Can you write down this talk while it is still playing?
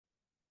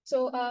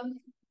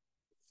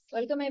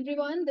Welcome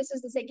everyone. This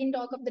is the second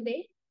talk of the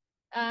day,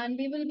 and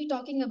we will be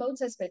talking about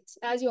suspense,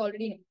 as you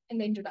already know in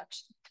the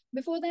introduction.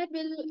 Before that,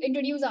 we'll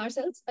introduce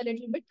ourselves a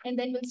little bit, and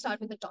then we'll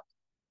start with the talk.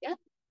 Yeah.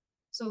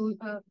 So,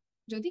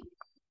 Jyoti.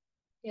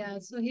 Yeah,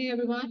 so hey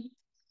everyone,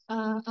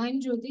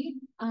 I'm Jyoti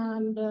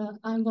and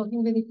I'm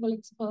working with Equal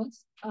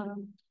Experts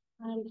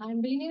and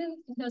I'm been in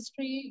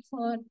industry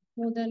for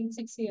more than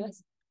 6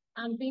 years.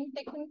 And being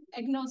tech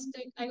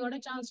agnostic, I got a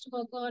chance to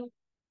work on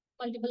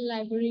multiple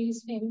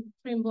libraries,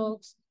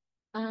 frameworks,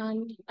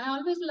 and I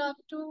always love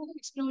to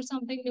explore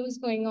something new is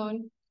going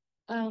on.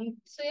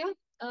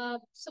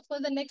 So for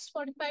the next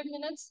 45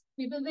 minutes,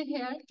 we will be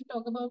here to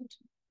talk about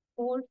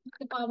more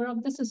the power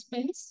of the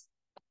suspense.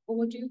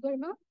 Over to you,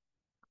 Garima.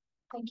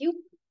 Thank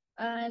you.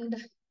 And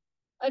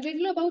a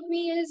little about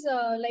me is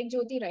like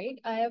Jyoti, right?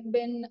 I have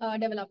been a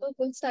developer,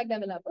 full stack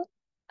developer,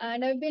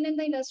 and I've been in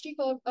the industry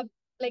for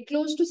like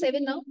close to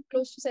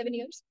 7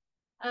 years.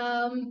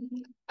 Um,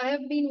 I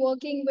have been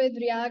working with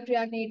React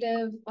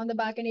Native on the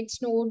back end.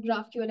 It's Node,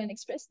 GraphQL, and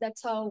Express.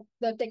 That's how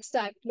the tech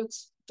stack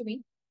looks to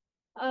me.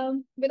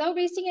 Without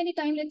wasting any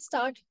time, let's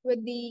start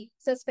with the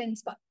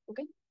suspense part.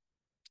 Okay.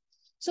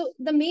 So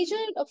the major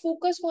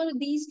focus for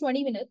these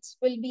 20 minutes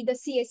will be the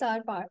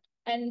CSR part,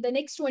 and the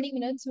next 20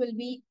 minutes will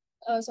be,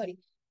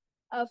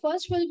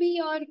 first will be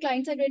your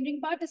client-side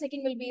rendering part, the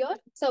second will be your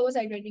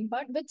server-side rendering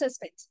part with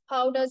suspense.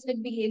 How does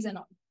it behave and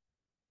all?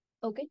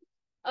 Okay.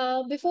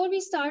 Before we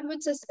start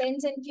with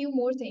suspense and few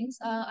more things,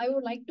 I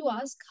would like to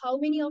ask how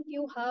many of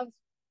you have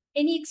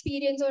any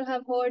experience or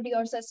have heard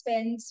your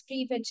suspense,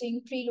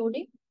 prefetching,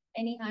 preloading?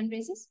 Any hand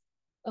raises?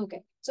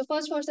 Okay. So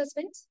first for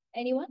suspense,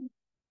 anyone?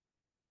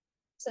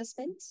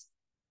 Suspense?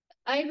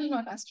 I will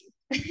not ask you.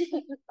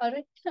 All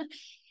right.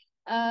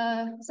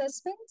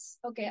 Suspense?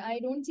 Okay, I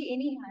don't see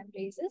any hand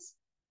raises.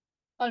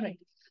 All right.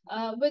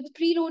 With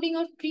preloading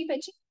or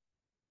prefetching?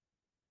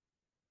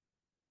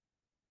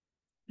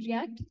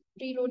 React?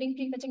 Preloading,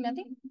 prefetching,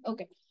 nothing?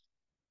 Okay.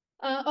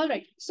 All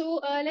right.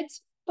 So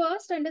let's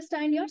first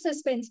understand your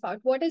suspense part.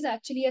 What is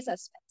actually a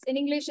suspense? In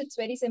English, it's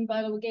very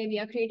simple. Okay, we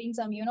are creating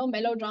some,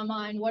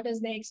 melodrama and what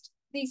is next?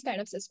 These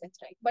kind of suspense,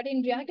 right? But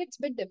in React, it's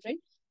a bit different.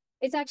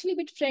 It's actually a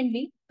bit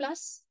friendly,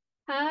 plus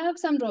have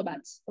some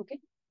drawbacks. Okay.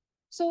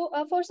 So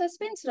for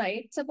suspense,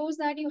 right, suppose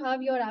that you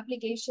have your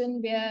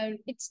application where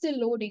it's still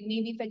loading,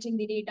 maybe fetching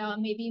the data,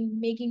 maybe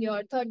making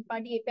your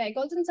third-party API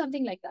calls and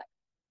something like that.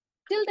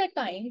 Till that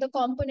time, the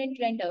component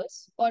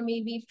renders or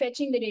maybe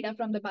fetching the data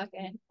from the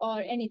backend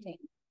or anything,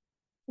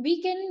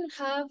 we can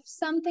have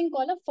something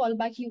called a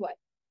fallback UI.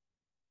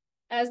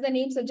 As the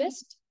name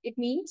suggests, it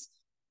means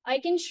I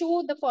can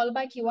show the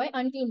fallback UI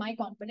until my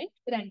component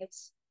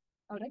renders.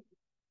 All right.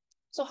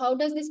 So how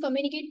does this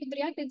communicate with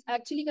React? It's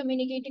actually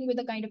communicating with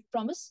a kind of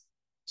promise.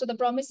 So the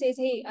promise says,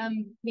 hey,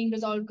 I'm being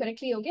resolved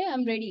correctly. Okay,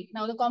 I'm ready.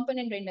 Now the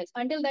component renders.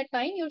 Until that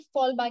time, your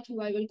fallback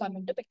UI will come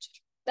into picture.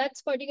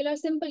 That's particular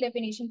simple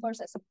definition for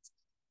suspense.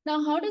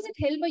 Now, how does it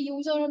help a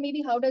user or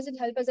maybe how does it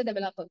help as a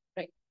developer,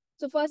 right?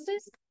 So first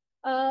is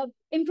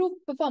improve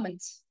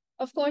performance.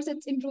 Of course,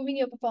 it's improving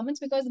your performance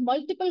because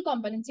multiple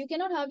components, you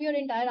cannot have your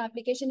entire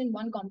application in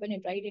one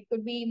component, right? It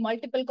could be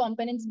multiple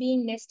components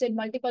being nested,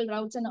 multiple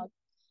routes and all.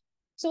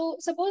 So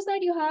suppose that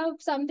you have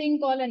something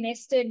called a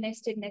nested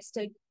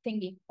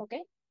thingy,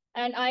 okay?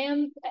 And I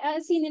am,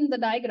 as seen in the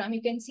diagram,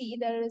 you can see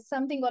there is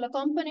something called a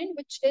component,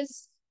 which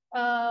is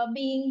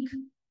being,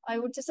 I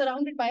would say,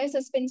 surrounded by a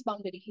suspense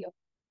boundary here.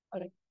 All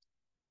right.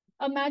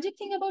 A magic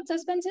thing about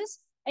suspense is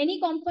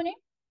any component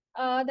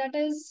that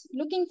is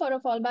looking for a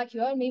fallback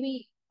here,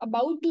 maybe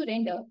about to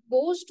render,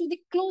 goes to the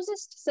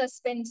closest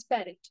suspense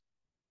parent.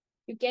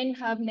 You can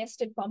have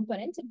nested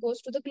components, it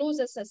goes to the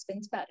closest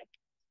suspense parent.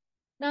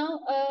 Now,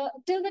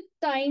 till the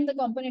time the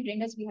component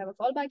renders, we have a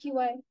fallback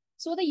UI.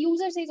 So the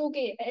user says,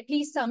 okay, at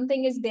least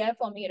something is there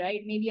for me,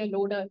 right? Maybe a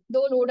loader,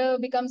 though loader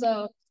becomes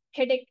a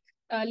headache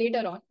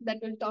later on that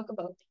we'll talk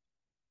about.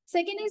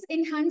 Second is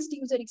enhanced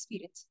user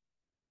experience.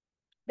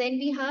 Then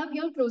we have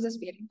your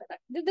closest parent.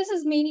 This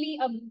is mainly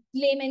a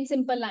layman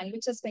simple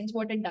language suspense,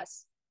 what it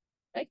does,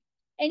 right?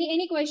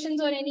 Any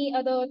questions or any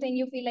other thing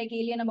you feel like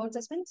alien about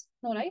suspense?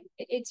 No, right?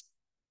 It's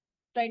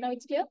right now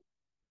it's clear.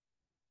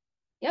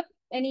 Yep.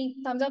 Any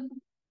thumbs up?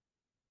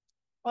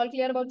 All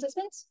clear about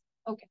suspense?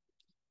 Okay.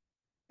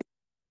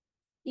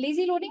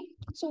 Lazy loading.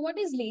 So what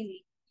is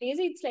lazy?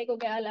 Lazy, it's like,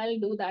 okay, I'll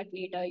do that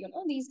later.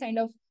 These kind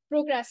of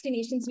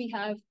procrastinations we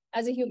have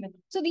as a human.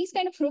 So these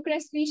kind of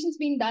procrastinations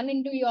being done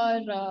into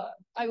your,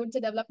 I would say,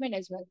 development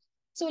as well.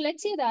 So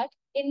let's say that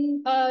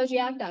in a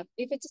React app,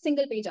 if it's a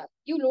single page app,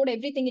 you load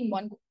everything in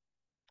one go.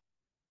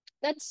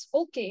 That's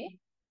okay,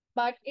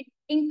 but it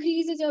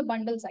increases your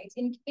bundle size,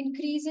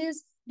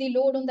 increases the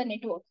load on the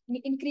network,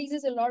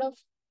 increases a lot of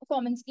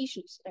performance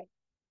issues, right?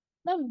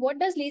 Now, what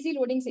does lazy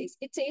loading says?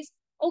 It says,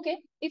 okay,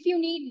 if you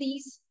need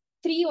these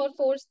 3 or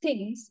 4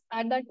 things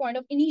at that point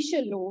of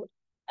initial load,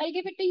 I'll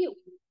give it to you.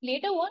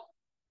 Later on,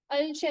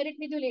 I'll share it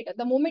with you later.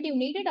 The moment you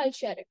need it, I'll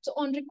share it. So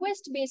on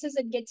request basis,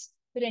 it gets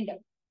rendered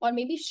or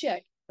maybe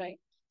shared, right?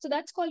 So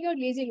that's called your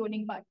lazy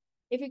loading part.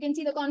 If you can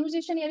see the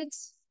conversation here,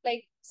 it's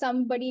Like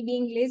somebody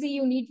being lazy,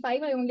 you need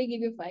 5, I only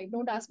give you 5.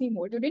 Don't ask me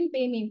more. You didn't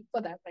pay me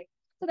for that, right?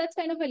 So that's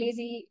kind of a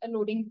lazy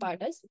loading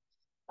part is.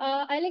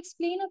 I'll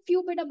explain a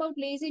few bit about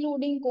lazy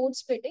loading, code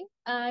splitting,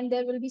 and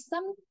there will be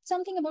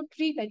something about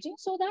prefetching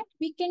so that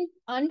we can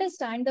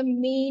understand the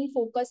main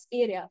focus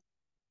area,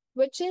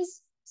 which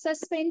is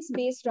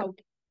suspense-based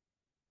routing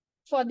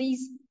for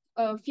these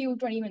few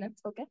 20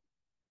 minutes, okay?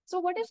 So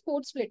what is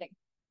code splitting?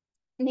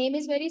 Name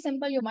is very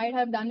simple. You might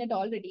have done it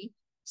already.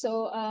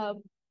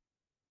 So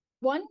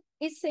one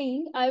is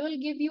saying, I will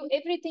give you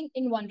everything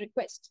in one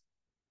request.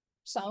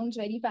 Sounds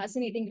very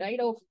fascinating, right?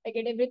 Oh, I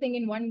get everything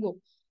in one go.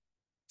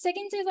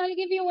 Second says, I'll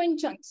give you in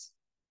chunks.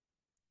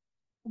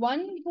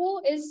 One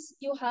go is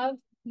you have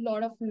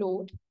lot of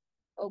load,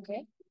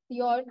 okay?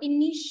 Your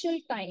initial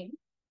time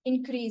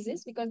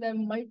increases because there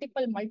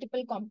are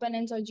multiple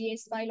components or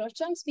GS file or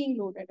chunks being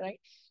loaded, right?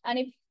 And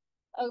if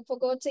for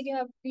God's sake, you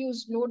have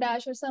used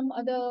Lodash or some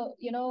other,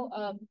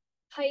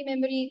 high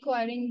memory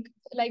acquiring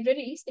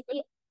libraries, it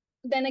will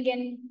then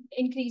again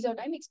increase your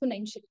time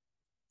exponentially.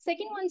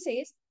 Second one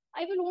says,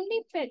 I will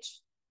only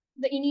fetch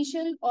the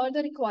initial or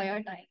the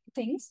required time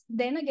things.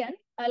 Then again,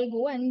 I'll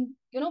go and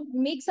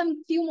make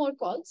some few more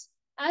calls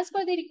as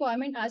per the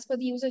requirement, as per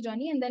the user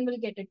journey, and then we'll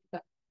get it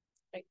done.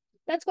 Right.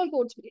 That's called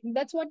code splitting.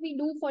 That's what we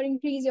do for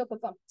increase your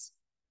performance.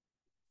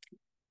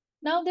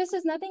 Now, this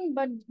is nothing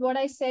but what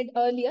I said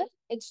earlier.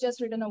 It's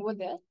just written over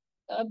there,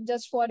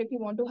 just for if you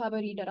want to have a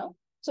read around.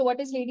 So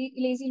what is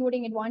lazy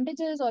loading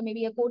advantages or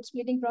maybe a code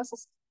splitting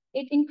process?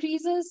 It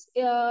increases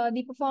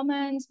the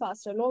performance,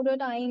 faster loader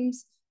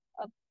times,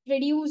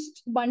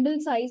 reduced bundle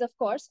size, of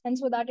course, and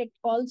so that it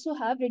also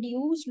have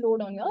reduced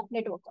load on your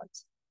network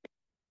cards.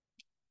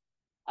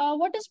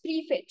 What is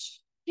prefetch?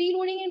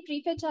 Preloading and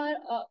prefetch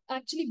are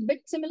actually a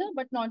bit similar,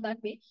 but not that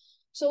way.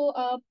 So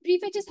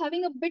prefetch is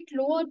having a bit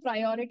lower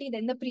priority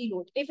than the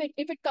preload. If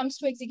it comes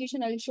to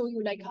execution, I'll show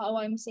you like how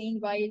I'm saying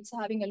why it's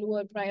having a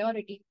lower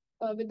priority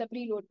with the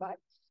preload part.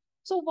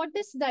 So what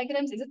this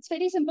diagram says, it's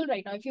very simple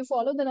right now. If you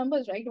follow the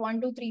numbers, right,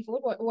 1, 2, 3,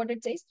 4, what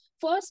it says.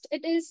 First,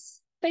 it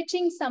is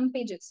fetching some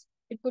pages.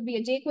 It could be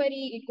a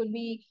jQuery. It could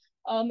be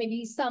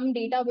maybe some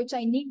data which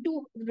I need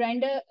to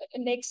render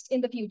next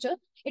in the future.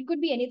 It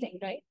could be anything,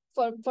 right?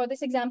 For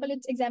this example,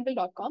 it's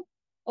example.com.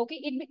 Okay,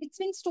 it's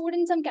been stored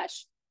in some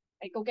cache.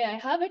 Like, okay, I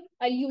have it.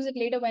 I'll use it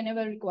later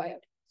whenever required.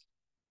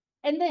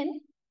 And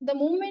then the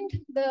moment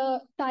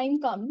the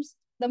time comes,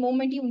 the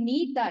moment you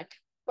need that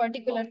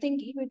particular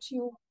thingy, which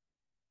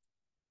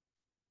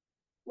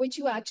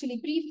you actually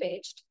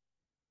prefetched,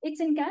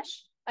 it's in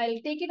cache. I'll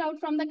take it out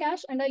from the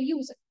cache and I'll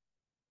use it.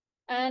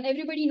 And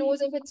everybody knows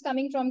if it's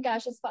coming from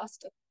cache is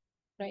faster,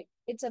 right?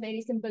 It's a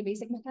very simple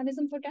basic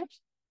mechanism for cache.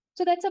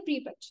 So that's a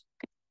prefetch.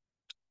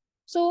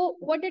 So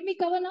what did we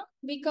cover now?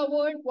 We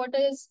covered what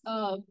is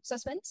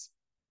suspense,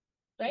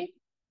 right?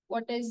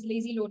 What is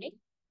lazy loading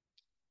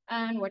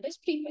and what is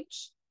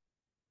prefetch.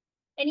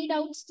 Any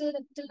doubts till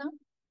now?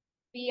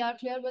 We are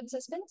clear with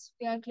suspense.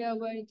 We are clear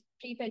with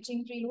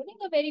prefetching, preloading,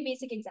 the very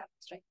basic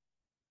examples, right?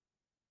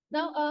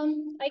 Now,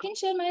 I can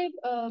share my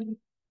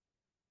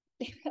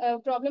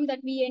problem that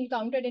we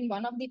encountered in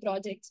one of the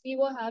projects. We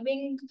were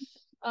having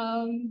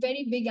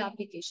very big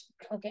application,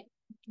 okay,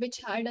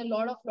 which had a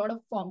lot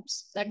of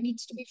forms that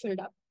needs to be filled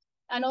up.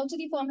 And also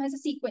the form has a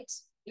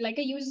sequence, like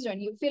a user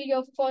journey. You fill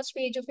your first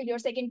page, you fill your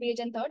second page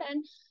and third,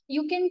 and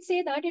you can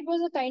say that it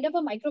was a kind of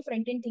a micro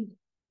front-end thing.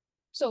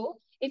 So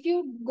if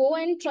you go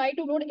and try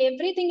to load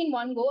everything in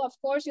one go, of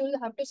course, you'll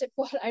have to sit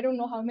for, I don't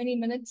know how many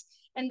minutes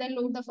and then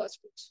load the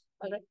first page,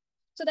 all right?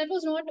 So that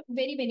was not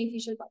very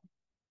beneficial part.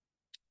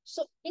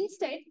 So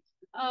instead,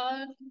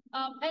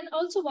 and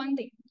also one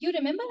thing, you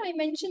remember I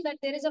mentioned that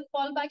there is a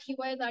fallback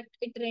UI that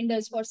it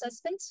renders for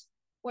suspense.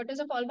 What is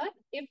a fallback?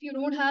 If you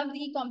don't have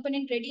the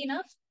component ready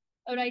enough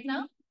right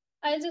now,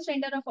 I'll just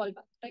render a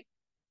fallback, right?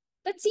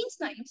 That seems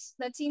nice.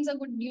 That seems a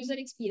good user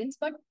experience.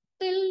 But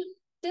till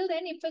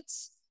then, if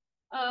it's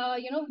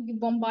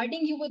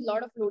bombarding you with a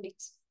lot of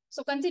loadings.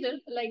 So consider,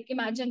 like,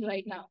 imagine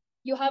right now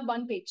you have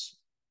one page,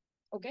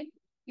 okay?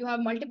 You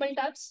have multiple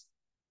tabs.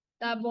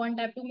 Tab 1,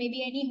 tab 2,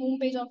 maybe any home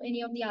page of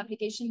any of the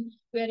application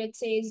where it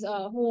says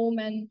home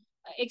and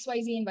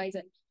XYZ and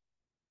YZ.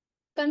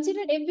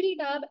 Consider every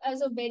tab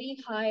as a very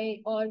high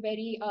or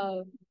very,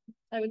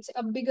 I would say,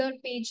 a bigger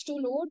page to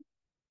load.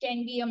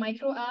 Can be a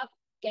micro app,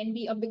 can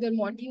be a bigger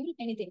module,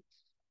 anything.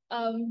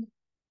 All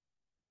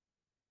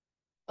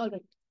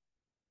right.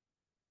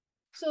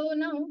 So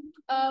now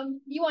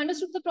you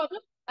understood the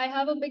problem. I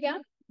have a big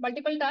app,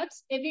 multiple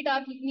tabs. Every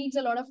tab needs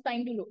a lot of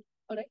time to load.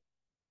 All right.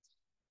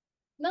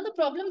 Now, the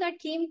problem that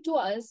came to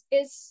us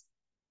is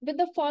with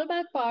the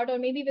fallback part or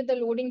maybe with the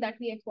loading that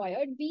we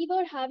acquired, we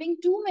were having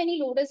too many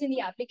loaders in the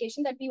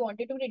application that we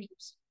wanted to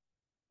reduce.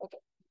 Okay.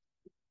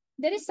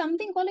 There is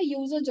something called a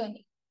user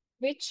journey,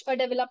 which a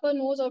developer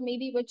knows or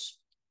maybe which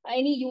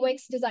any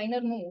UX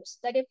designer knows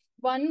that if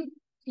one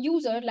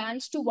user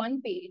lands to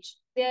one page,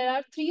 there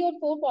are 3 or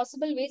 4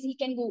 possible ways he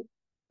can go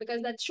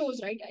because that shows,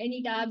 right?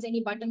 Any tabs,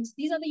 any buttons.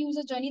 These are the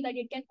user journey that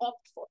it can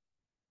opt for.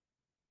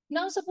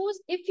 Now, suppose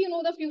if you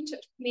know the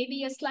future,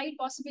 maybe a slight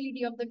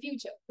possibility of the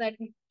future that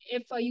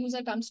if a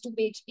user comes to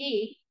page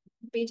A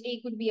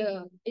could be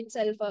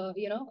itself a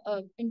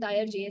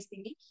entire JS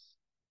thingy.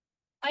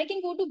 I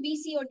can go to B,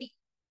 C, or D.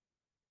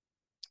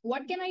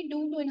 What can I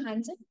do to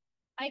enhance it?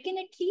 I can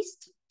at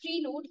least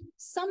preload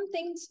some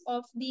things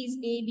of these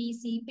A, B,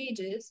 C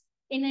pages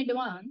in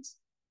advance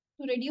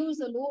to reduce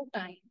the load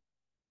time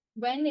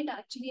when it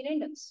actually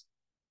renders.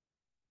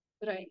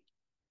 Right?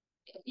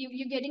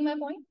 You getting my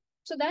point?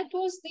 So that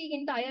was the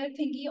entire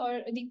thingy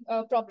or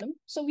the problem.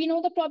 So we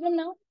know the problem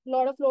now, a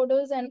lot of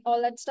loaders and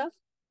all that stuff.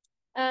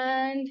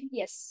 And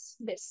yes,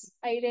 this,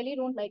 I really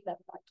don't like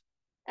that part.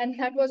 And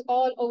that was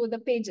all over the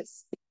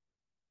pages.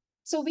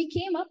 So we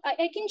came up,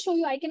 I can show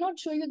you, I cannot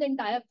show you the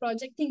entire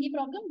project thingy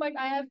problem, but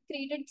I have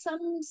created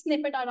some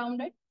snippet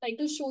around it, like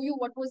to show you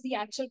what was the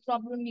actual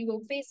problem we were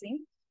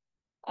facing.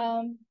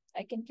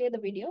 I can play the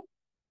video.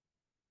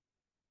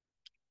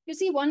 You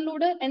see one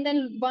loader and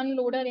then one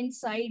loader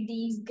inside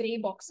these gray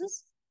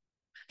boxes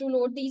to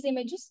load these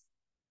images.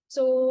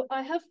 So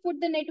I have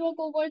put the network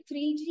over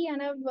 3G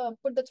and I've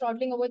put the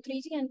throttling over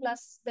 3G, and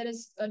plus there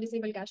is a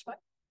disabled cache part.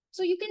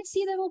 So you can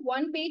see there were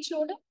one page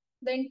loader,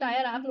 the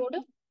entire app loader,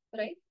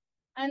 right?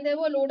 And there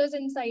were loaders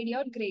inside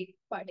your gray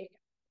part area.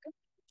 Okay?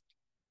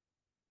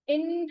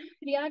 In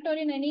React or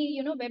in any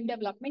web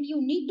development,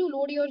 you need to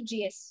load your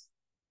JS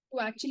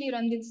to actually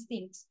run these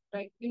things,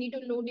 right? You need to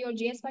load your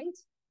JS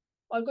files,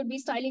 or could be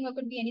styling, or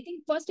could be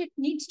anything. First, it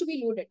needs to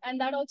be loaded, and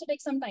that also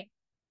takes some time.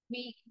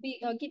 We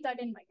keep that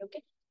in mind,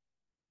 okay?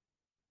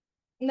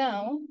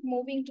 Now,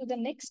 moving to the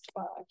next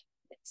part,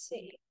 let's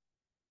say.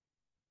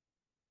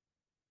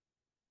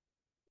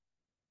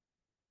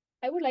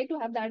 I would like to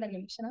have that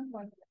animation.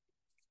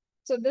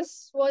 So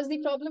this was the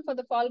problem for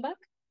the fallback,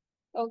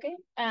 okay?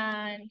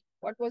 And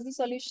what was the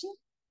solution?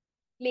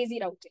 Lazy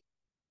routing.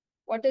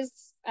 What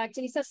is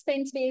actually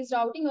suspense-based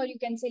routing, or you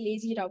can say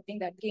lazy routing,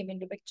 that came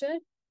into picture.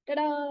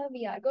 Ta-da,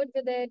 we are good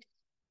with it.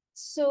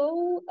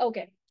 So,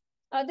 okay.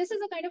 This is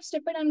a kind of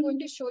snippet I'm going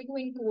to show you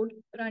in code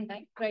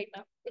runtime right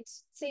now. It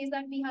says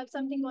that we have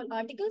something called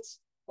articles,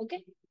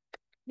 okay?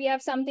 We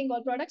have something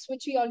called products,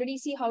 which we already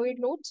see how it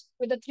loads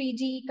with a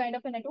 3G kind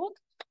of a network.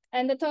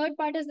 And the third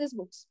part is this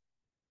books,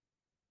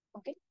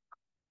 okay?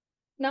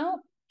 Now,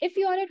 if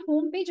you are at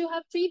homepage, you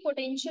have three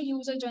potential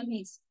user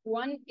journeys.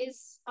 One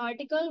is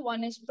article,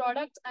 one is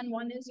product, and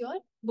one is your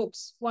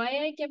books. Why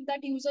I kept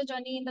that user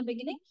journey in the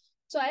beginning?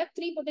 So I have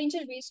three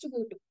potential ways to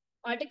go to: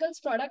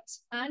 articles,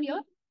 products, and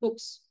your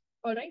books.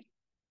 All right.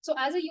 So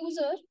as a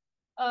user,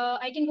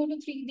 I can go to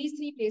these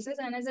three places,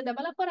 and as a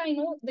developer, I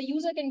know the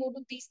user can go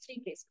to these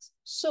three places.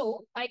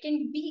 So I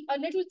can be a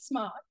little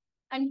smart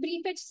and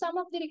prefetch some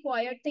of the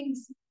required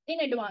things in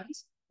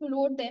advance to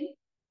load them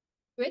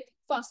with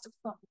faster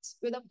performance,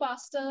 with a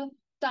faster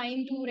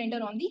time to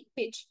render on the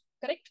page.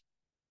 Correct?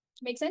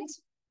 Make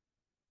sense?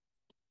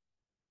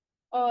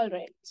 All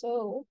right.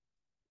 So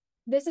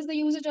this is the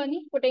user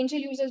journey, potential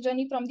user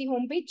journey from the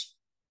home page.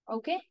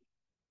 Okay.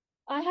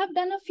 I have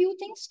done a few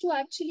things to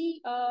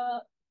actually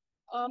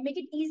make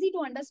it easy to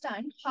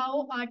understand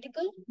how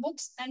article,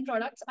 books, and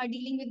products are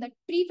dealing with that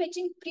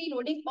prefetching,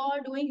 preloading, or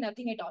doing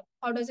nothing at all.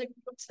 How does it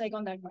looks like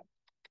on that part?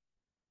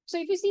 So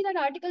if you see that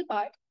article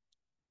part,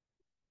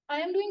 I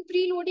am doing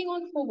preloading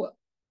on hover.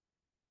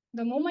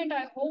 The moment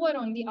I hover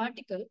on the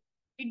article,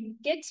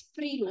 it gets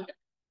preloaded.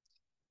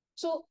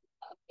 So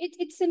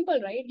it's simple,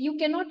 right? You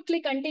cannot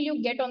click until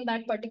you get on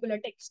that particular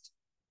text.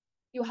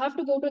 You have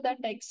to go to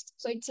that text.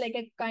 So it's like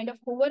a kind of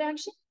hover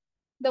action.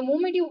 The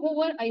moment you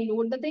hover, I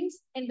load the things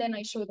and then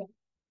I show them.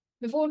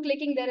 Before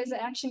clicking, there is an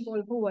action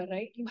called hover,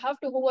 right? You have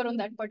to hover on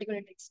that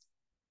particular text.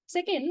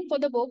 Second, for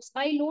the books,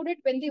 I load it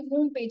when the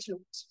home page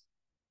loads.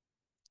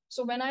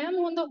 So when I am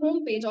on the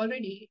home page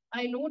already,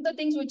 I load the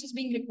things which is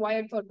being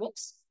required for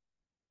books.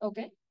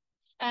 Okay.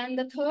 And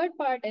the third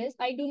part is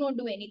I do not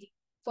do anything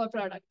for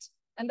products.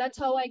 And that's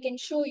how I can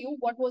show you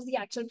what was the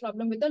actual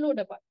problem with the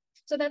loader part.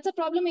 So that's a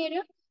problem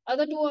area.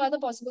 Other two are the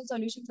possible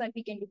solutions that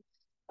we can do.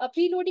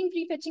 Preloading,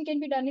 prefetching can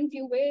be done in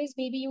few ways.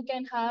 Maybe you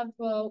can have,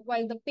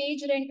 while the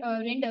page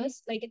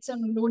renders, like it's a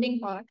loading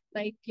part,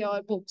 like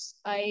your books.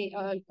 I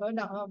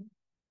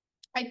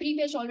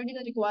prefetch already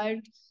the required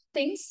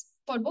things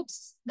for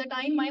books the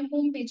time my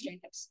home page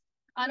renders.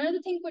 Another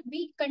thing could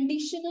be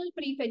conditional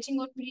prefetching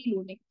or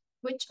preloading,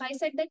 which I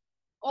said that,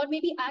 or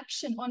maybe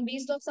action on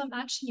based of some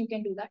action you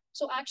can do that.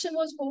 So action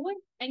was over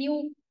and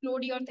you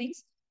load your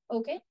things.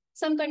 Okay.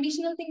 Some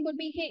conditional thing could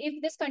be, hey,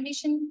 if this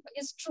condition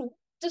is true,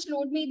 just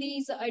load me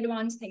these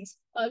advanced things.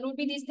 Load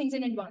me these things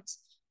in advance.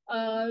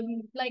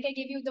 Like I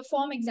gave you the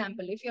form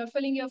example. If you're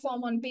filling your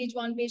form on page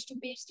 1, page 2,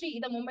 page 3,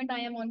 the moment I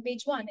am on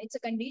page 1, it's a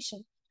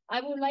condition. I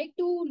would like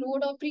to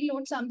load or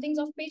preload some things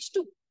of page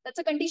 2. That's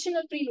a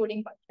conditional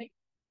preloading part, right?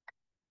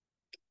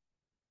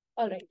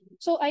 All right.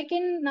 So I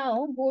can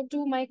now go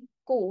to my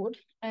code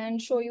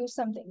and show you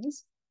some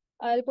things.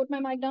 I'll put my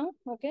mic down,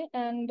 okay?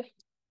 And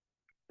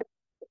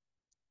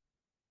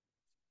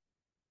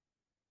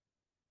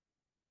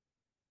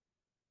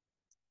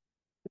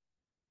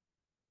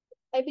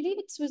I believe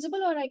it's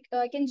visible, or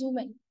I can zoom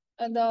in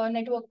the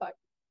network part.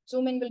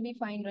 Zoom in will be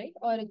fine, right?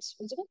 Or it's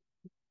visible?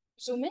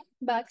 Zoom in,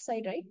 back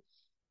side, right?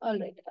 All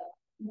right.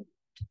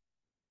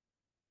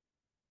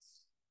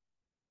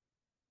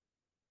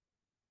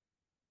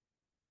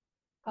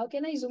 How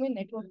can I zoom in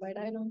network wide?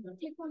 I don't know.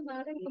 Click on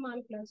that and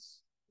Command plus.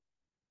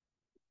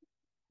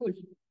 Cool.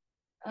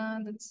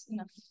 That's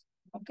enough.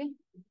 Okay.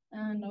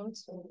 And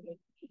also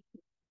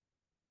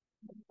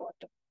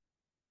bottom.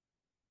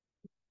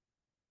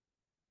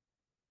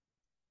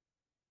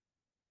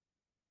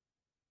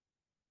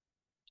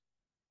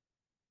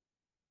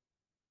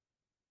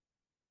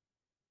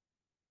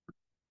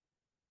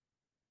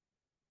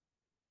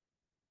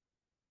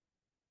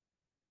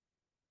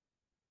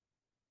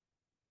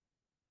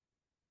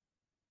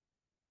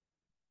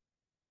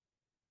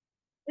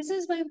 This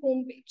is my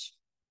home page.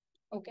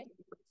 Okay.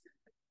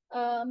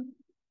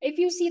 If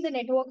you see the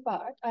network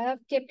part, I have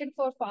kept it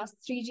for fast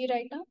 3G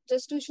right now,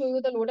 just to show you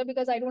the loader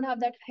because I don't have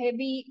that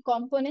heavy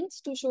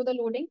components to show the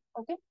loading.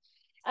 Okay.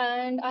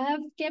 And I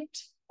have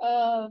kept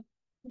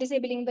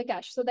disabling the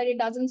cache so that it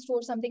doesn't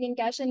store something in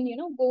cache and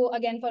go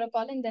again for a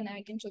call and then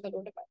I can show the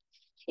loader part.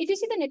 If you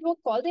see the network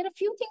call, there are a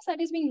few things that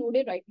is being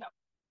loaded right now.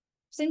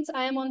 Since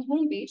I am on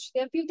home page,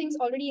 there are a few things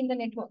already in the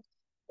network.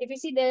 If you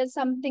see there's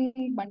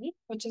something bundle,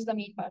 which is the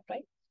main part,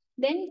 right?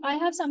 Then I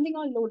have something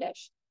on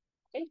Lodash.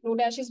 Okay,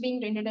 Lodash is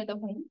being rendered at the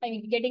home. I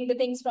mean, getting the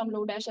things from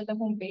Lodash at the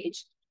home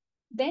page.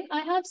 Then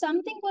I have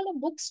something called a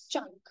books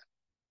chunk.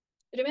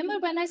 Remember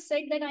when I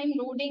said that I'm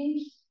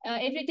loading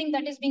everything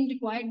that is being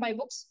required by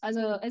books as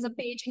a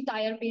page,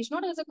 entire page,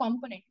 not as a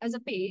component, as a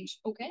page.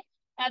 Okay.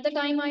 At the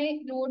time I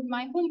load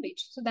my home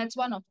page. So that's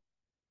one of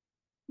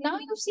them. Now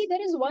you see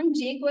there is one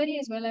jQuery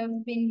as well.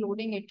 I've been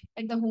loading it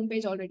at the home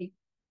page already.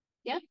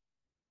 Yeah.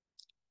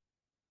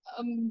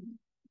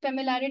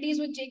 Familiarities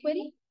with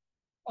jQuery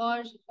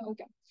or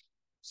okay.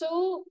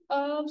 So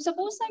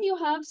suppose that you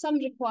have some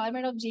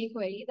requirement of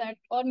jQuery that,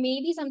 or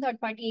maybe some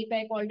third-party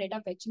API called data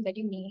fetching that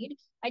you need.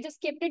 I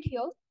just kept it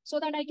here so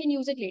that I can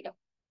use it later,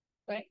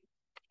 right?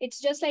 It's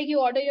just like you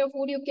order your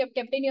food, you kept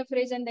in your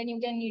fridge, and then you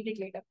can eat it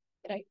later,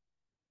 right?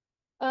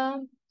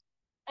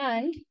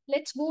 And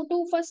let's go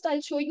to first.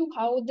 I'll show you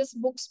how this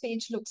books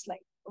page looks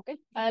like. Okay,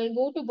 I'll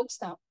go to books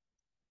now,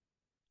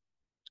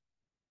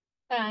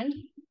 and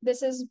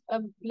this is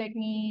let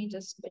me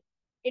just.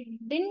 It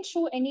didn't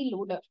show any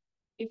loader.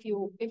 If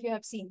you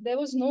have seen, there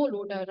was no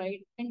loader,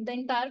 right? And the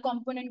entire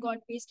component got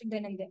pasted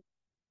then and there,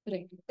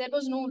 right? There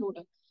was no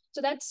loader.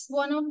 So that's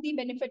one of the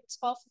benefits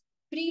of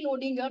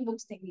preloading your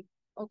books thingy.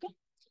 Okay.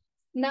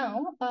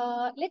 Now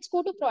let's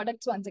go to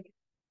products once again.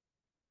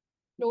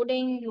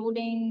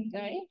 Loading,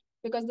 right?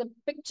 Because the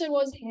picture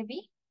was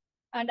heavy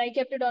and I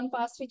kept it on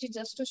fast switch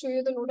just to show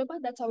you the loader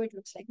part. That's how it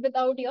looks like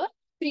without your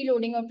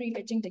preloading or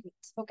prefetching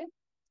techniques. Okay.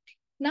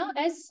 Now,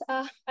 as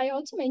I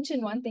also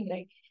mentioned one thing,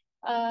 right?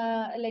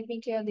 Let me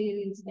clear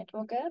these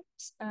network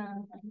apps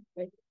and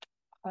with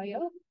higher.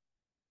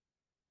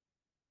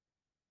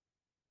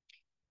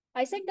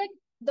 I said that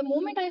the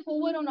moment I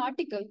hover on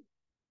article,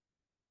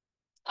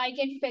 I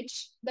can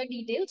fetch the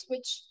details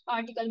which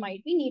article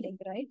might be needing,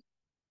 right?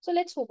 So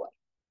let's hover.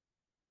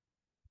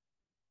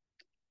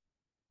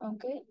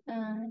 Okay,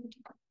 and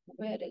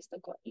where is the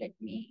call? Let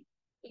me.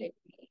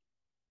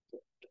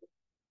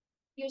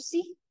 You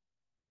see,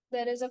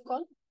 there is a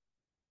call.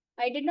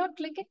 I did not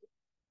click it.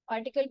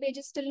 Article page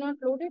is still not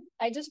loaded.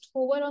 I just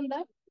hover on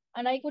that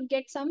and I could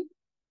get some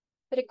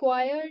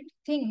required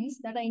things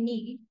that I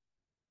need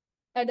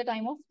at the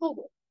time of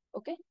hover.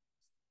 Okay.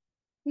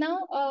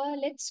 Now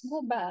let's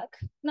go back.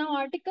 Now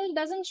article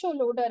doesn't show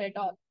loader at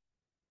all.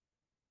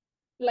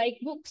 Like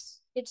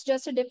books, it's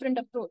just a different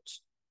approach,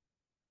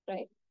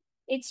 right?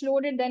 It's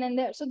loaded then and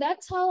there. So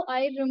that's how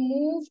I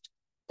removed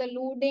the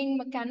loading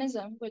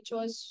mechanism, which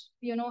was,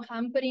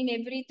 hampering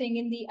everything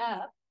in the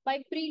app by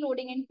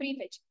preloading and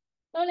prefetching.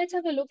 Now let's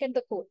have a look at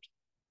the code.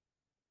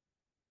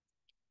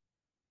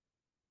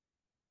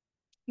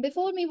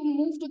 Before we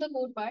move to the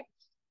code part,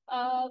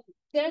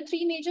 there are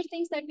three major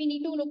things that we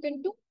need to look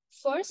into.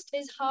 First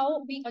is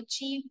how we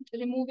achieved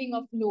removing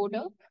of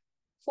loader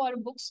for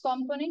books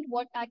component,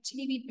 what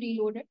actually we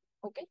preloaded.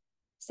 Okay.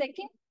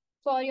 Second,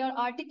 for your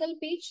article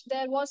page,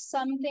 there was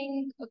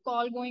something, a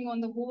call going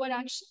on the hover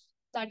action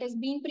that is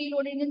being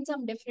preloaded in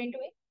some different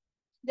way.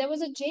 There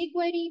was a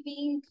jQuery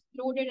being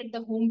loaded at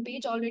the home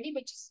page already,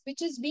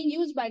 which is being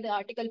used by the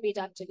article page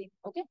actually.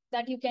 Okay,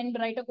 that you can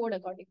write a code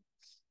according.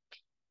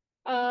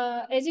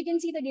 As you can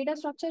see, the data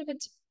structure,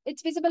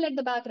 it's visible at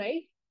the back,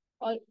 right?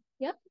 All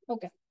yeah,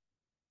 okay.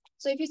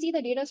 So if you see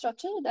the data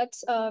structure,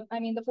 that's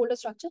the folder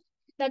structure.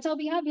 That's how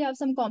we have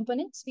some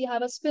components. We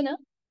have a spinner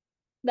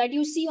that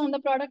you see on the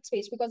product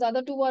space because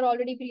other two are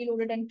already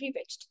preloaded and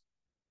prefetched.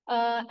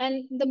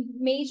 And the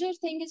major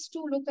thing is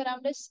to look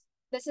around us.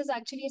 This is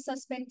actually a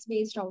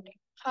suspense-based routing.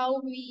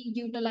 How we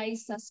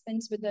utilize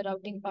suspense with the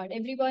routing part.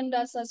 Everyone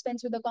does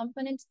suspense with the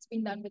components. It's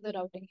been done with the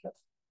routing here.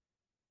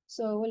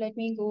 So let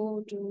me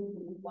go to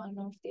one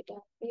of the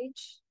tab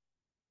page.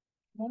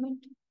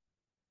 Moment.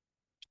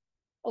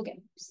 Okay,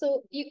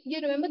 so you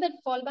remember that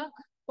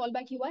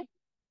fallback UI,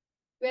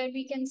 where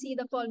we can see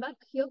the fallback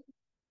here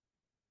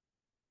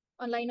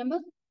on line number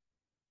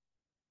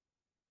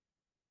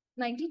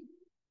 19?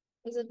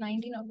 Is it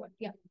 19 or what?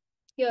 Yeah.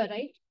 Here,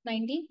 right?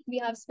 19, we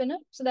have spinner.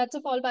 So that's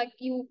a fallback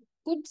you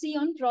could see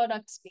on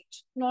products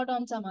page, not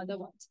on some other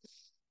ones.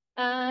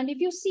 And if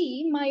you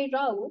see, my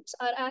routes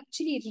are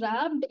actually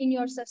wrapped in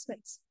your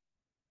suspense,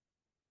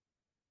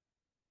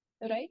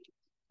 right?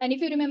 And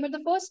if you remember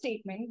the first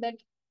statement that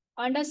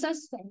under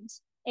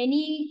suspense,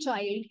 any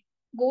child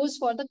goes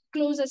for the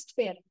closest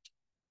parent.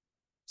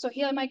 So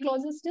here my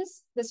closest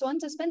is this one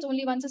suspense,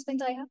 only one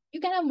suspense I have.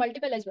 You can have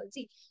multiple as well.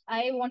 See,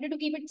 I wanted to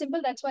keep it simple.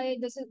 That's why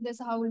this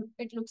is how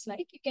it looks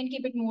like. You can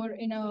keep it more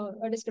in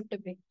a descriptive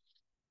way.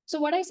 So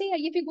what I say,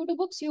 if you go to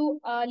books, you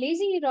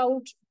lazy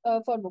route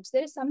for books.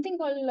 There is something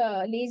called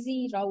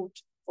lazy route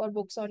for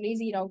books or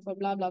lazy route for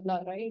blah blah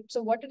blah, right?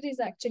 So what it is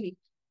actually,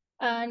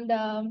 and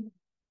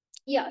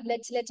yeah,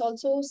 let's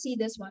also see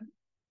this one.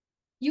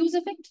 Use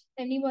effect.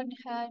 Anyone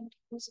had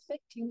use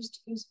effect?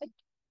 Used use effect?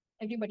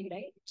 Everybody,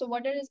 right? So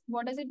what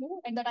does it do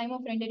at the time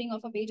of rendering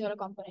of a page or a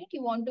component?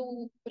 You want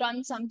to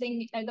run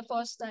something at the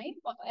first time,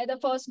 at the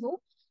first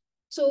go.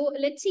 So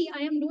let's see,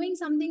 I am doing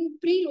something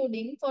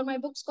preloading for my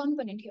books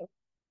component here.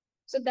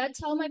 So that's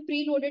how my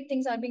preloaded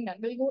things are being done.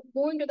 We'll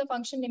go into the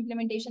function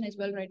implementation as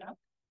well right now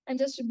and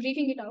just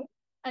briefing it out.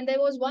 And there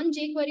was one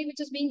jQuery which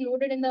is being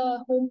loaded in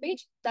the home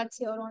page. That's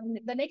here on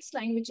the next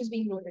line, which is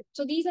being loaded.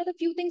 So these are the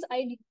few things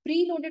I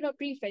preloaded or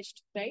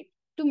prefetched, right?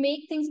 To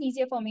make things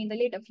easier for me in the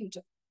later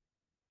future.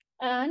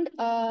 And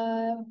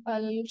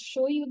I'll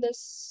show you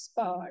this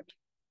part.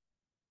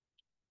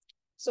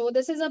 So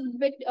this is a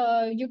bit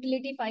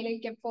utility file I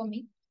kept for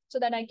me so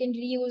that I can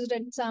reuse it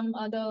in some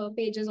other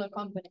pages or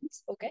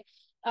components. Okay.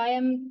 I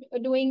am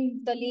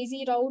doing the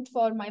lazy route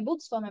for my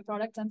books, for my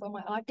products, and for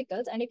my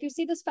articles. And if you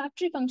see this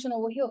factory function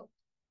over here,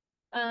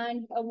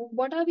 and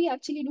what are we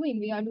actually doing?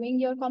 We are doing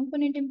your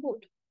component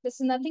import. This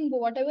is nothing but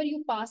whatever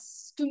you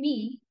pass to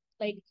me,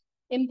 like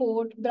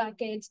import,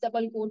 brackets,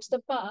 double quotes, the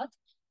path,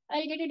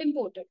 I'll get it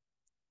imported.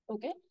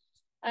 Okay.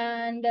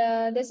 And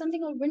there's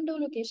something called window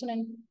location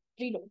and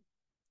reload.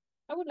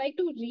 I would like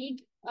to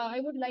read,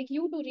 I would like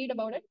you to read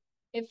about it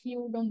if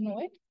you don't know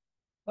it,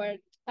 but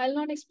I'll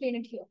not explain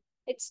it here.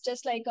 It's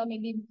just like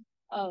maybe,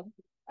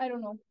 I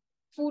don't know,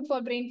 food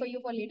for brain for you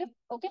for later.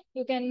 Okay,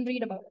 you can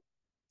read about it.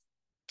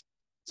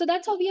 So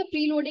that's how we are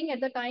preloading at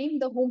the time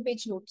the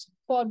homepage loads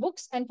for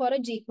books and for a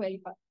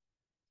jQuery part.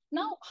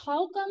 Now,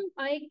 how come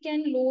I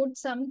can load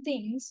some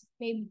things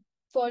maybe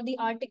for the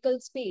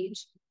articles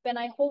page when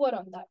I hover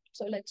on that?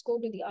 So let's go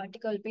to the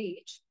article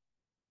page.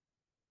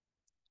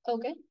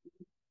 Okay.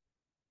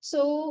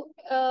 So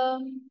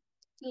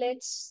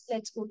let's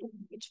go to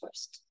page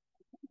first.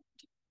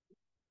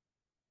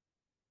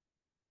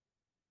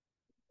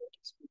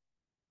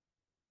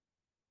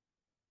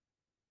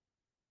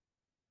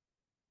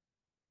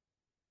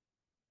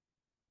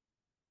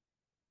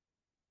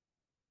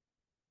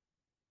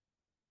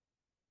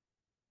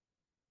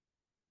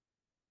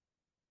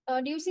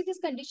 Do you see this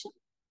condition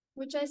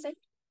which I said?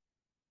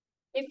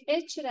 If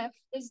href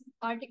is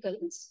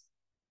articles,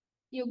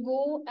 you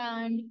go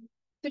and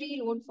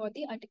preload for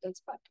the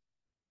articles part,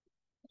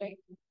 right?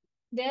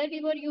 There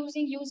we were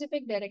using use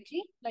effect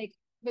directly, like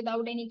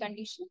without any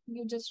condition.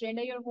 You just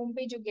render your home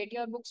page, you get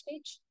your books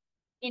page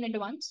in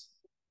advance,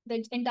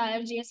 the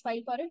entire JS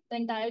file for it, the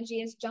entire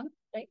JS chunk,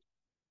 right?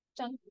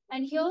 Chunk.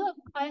 And here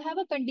I have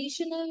a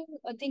conditional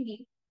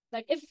thingy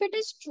that if it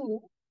is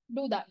true,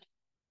 do that.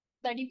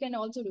 That you can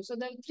also do. So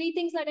the three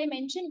things that I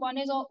mentioned, one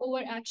is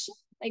over action,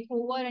 like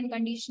over and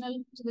conditional.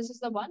 So this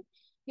is the one.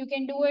 You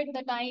can do it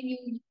the time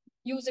you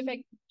use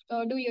effect,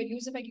 do your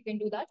use effect, you can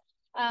do that.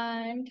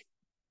 And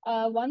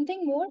one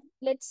thing more,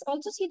 let's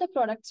also see the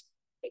products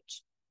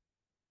page.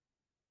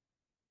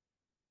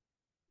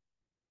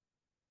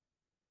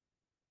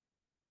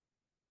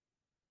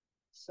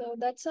 So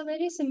that's a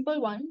very simple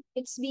one.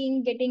 It's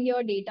being getting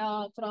your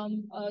data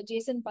from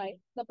JSON file,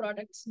 the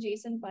products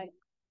JSON file,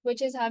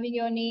 which is having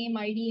your name,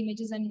 ID,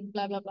 images, and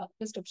blah, blah, blah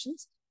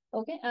descriptions.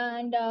 Okay,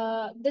 and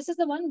this is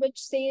the one which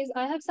says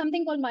I have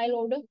something called my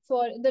loader.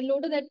 For the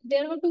loader, that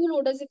there were two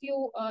loaders if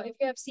you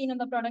have seen on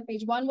the product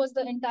page. One was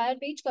the entire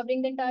page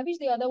covering the entire page.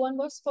 The other one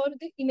was for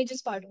the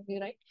images part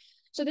only, right?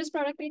 So this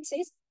product page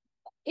says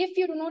if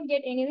you do not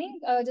get anything,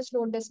 just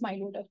load this my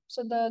loader.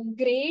 So the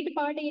grade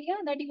part area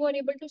that you are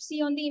able to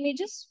see on the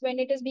images when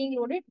it is being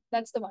loaded,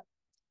 that's the one.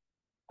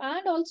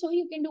 And also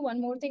you can do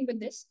one more thing with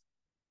this.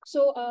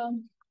 So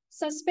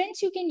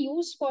suspense you can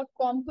use for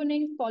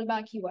component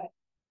callback UI.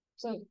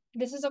 So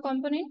this is a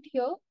component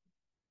here.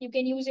 You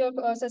can use your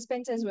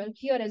suspense as well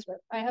here as well.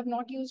 I have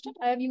not used it.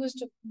 I have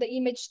used the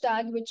image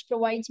tag, which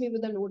provides me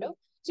with a loader.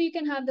 So you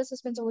can have the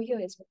suspense over here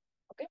as well.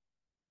 Okay.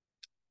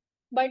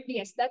 But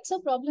yes, that's a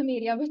problem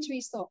area which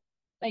we saw,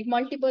 like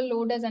multiple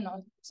loaders and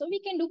all. So we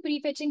can do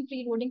prefetching,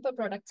 preloading for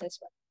products as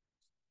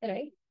well,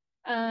 right?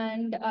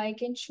 And I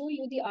can show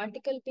you the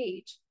article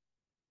page.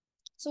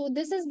 So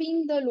this is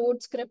being the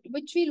load script,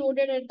 which we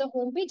loaded at the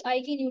home page.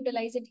 I can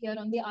utilize it here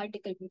on the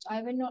article page. I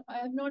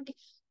have not,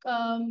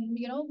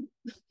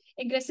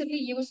 aggressively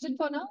used it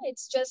for now.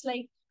 It's just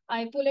like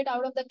I pull it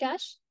out of the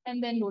cache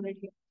and then load it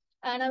here.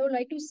 And I would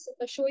like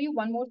to show you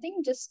one more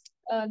thing, just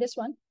this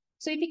one.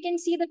 So if you can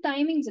see the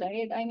timings,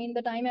 right? I mean,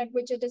 the time at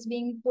which it is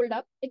being pulled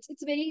up, it's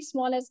very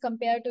small as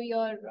compared to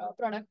your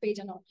product page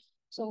and all.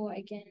 So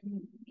I can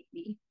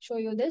maybe show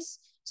you this.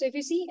 So if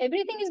you see,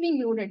 everything is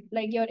being loaded,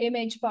 like your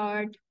image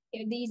part,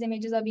 these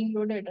images are being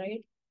loaded, right?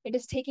 It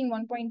is taking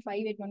 1.5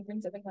 at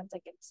 1.71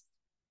 seconds,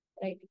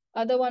 right?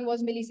 Other one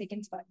was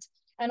milliseconds parts.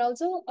 And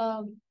also,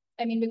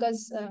 I mean,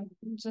 because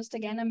just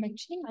again, I'm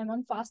mentioning I'm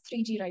on fast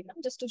 3G right now,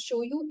 just to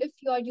show you if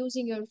you are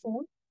using your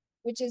phone,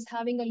 which is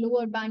having a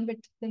lower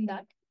bandwidth than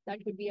that, that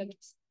could be a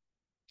case.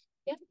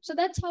 Yeah, so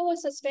that's how a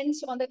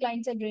suspense on the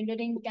client side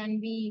rendering can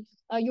be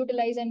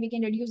utilized, and we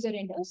can reduce the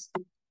renders.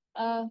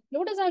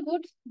 Loaders are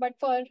good, but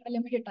for a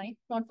limited time,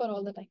 not for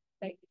all the time,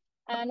 right?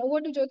 And over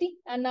to Jyoti,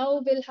 and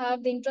now we'll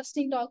have the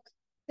interesting talk,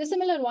 the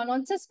similar one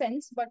on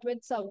suspense, but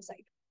with server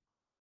side.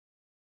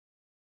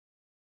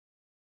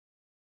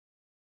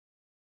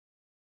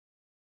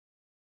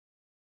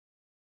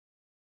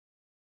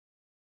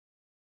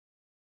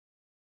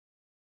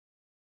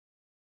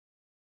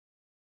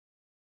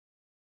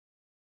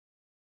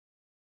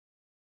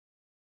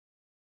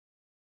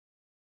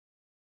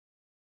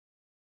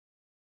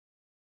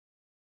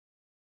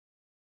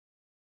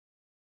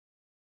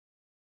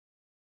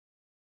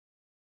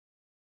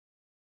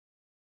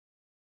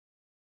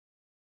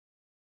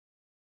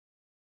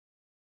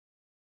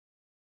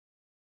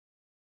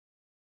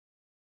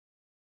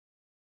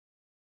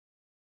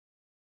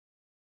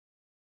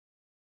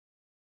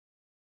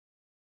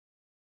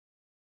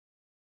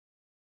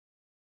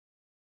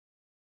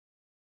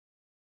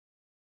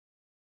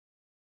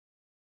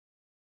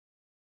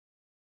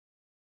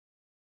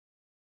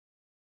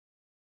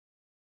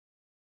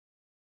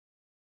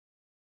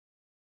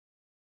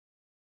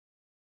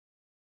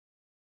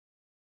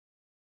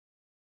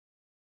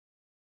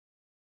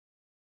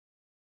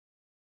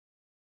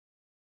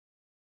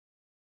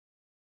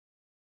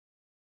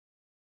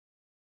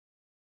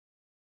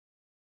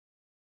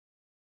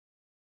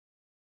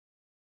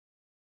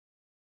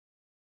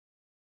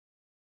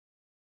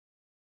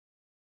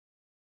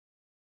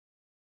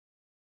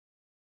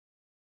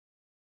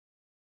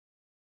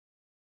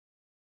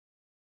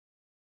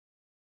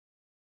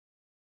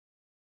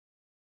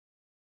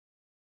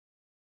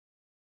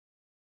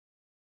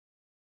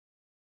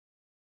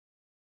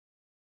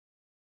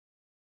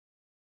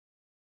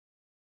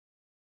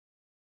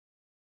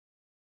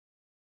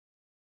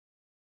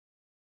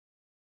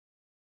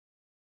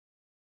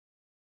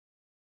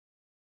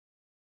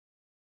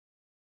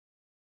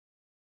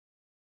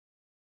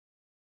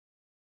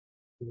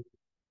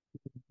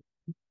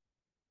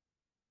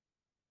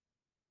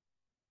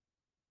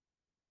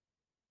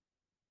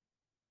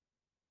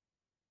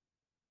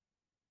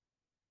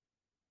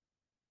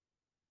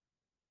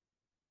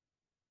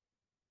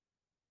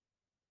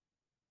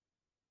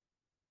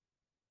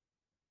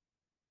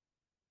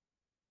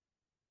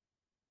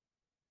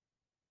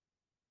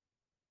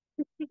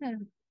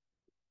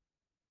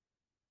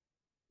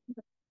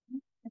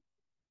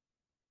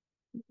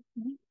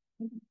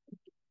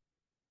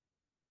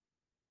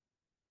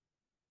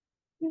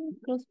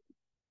 Close.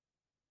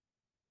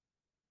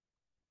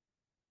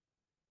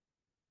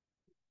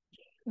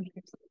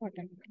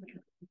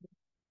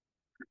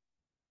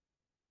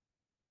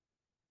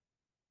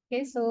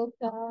 Okay, so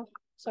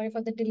sorry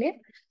for the delay.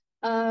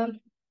 Um,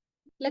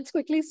 let's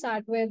quickly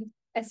start with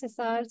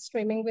SSR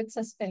streaming with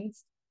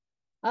suspense.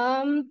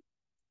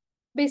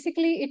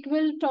 Basically, it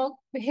will talk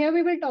here.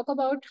 We will talk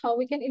about how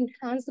we can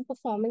enhance the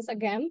performance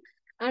again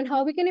and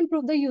how we can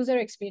improve the user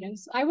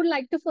experience. I would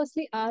like to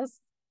firstly ask,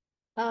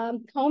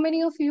 how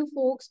many of you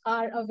folks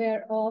are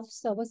aware of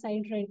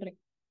server-side rendering?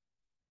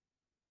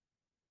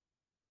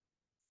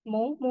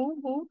 More.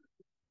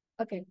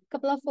 Okay, a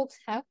couple of folks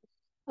have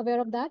aware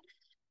of that.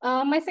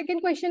 My second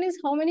question is,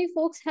 how many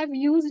folks have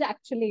used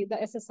actually the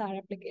SSR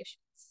applications?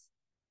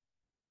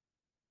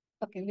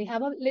 Okay, we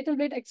have a little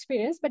bit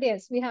experience, but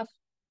yes, we have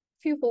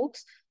few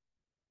folks.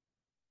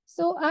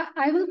 So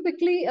I will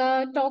quickly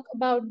talk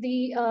about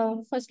the,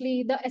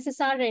 firstly, the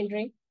SSR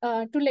rendering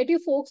to let you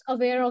folks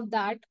aware of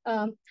that,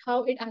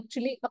 how it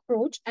actually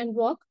approach and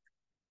work.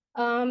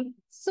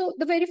 So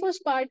the very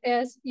first part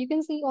is, you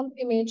can see on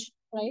the image,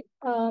 right?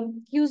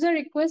 User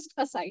request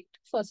a site,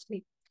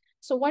 firstly.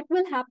 So what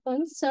will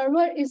happen,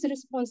 server is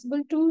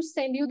responsible to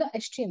send you the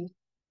HTML.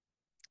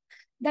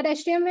 That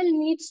HTML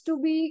needs to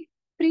be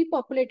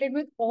pre-populated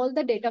with all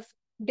the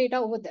data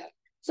over there.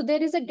 So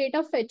there is a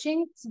data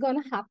fetching is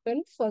gonna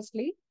happen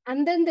firstly,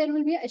 and then there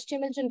will be a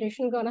HTML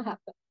generation gonna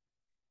happen.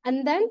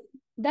 And then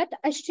that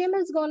HTML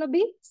is gonna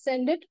be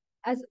send it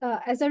as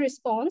a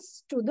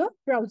response to the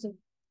browser.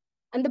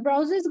 And the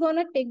browser is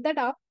gonna take that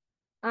up,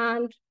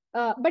 and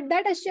but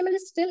that HTML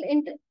is still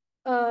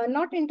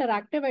not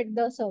interactive at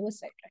the server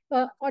side,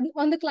 right?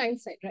 On the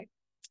client side, right?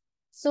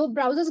 So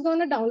browser is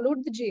gonna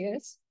download the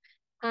JS,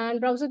 and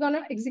browser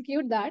gonna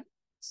execute that.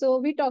 So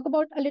we talk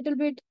about a little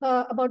bit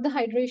about the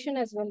hydration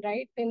as well,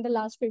 right? In the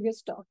last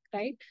previous talk,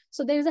 right?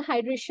 So there is a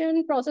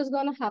hydration process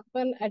gonna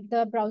happen at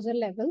the browser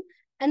level,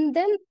 and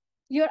then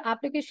your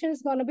application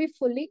is gonna be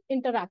fully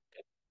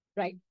interactive,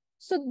 right?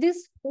 So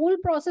this whole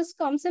process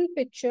comes in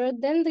picture,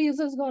 then the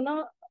user is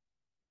gonna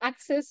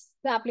access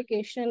the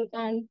application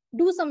and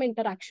do some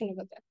interaction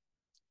over there.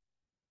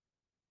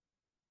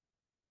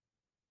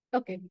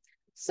 Okay,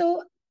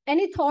 so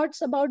any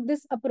thoughts about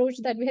this approach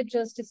that we had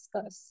just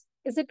discussed?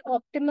 Is it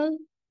optimal?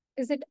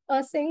 Is it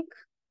async?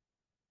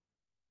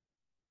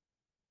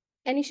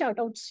 Any shout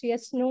outs?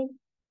 Yes, no?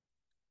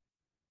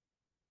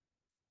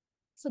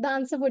 So the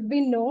answer would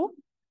be no.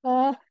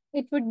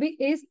 It will be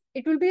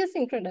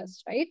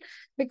asynchronous, right?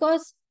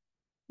 Because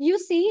you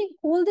see,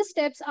 all the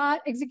steps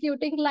are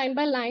executing line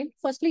by line.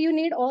 Firstly, you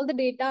need all the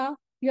data.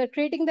 You're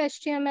creating the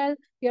HTML.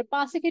 You're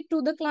passing it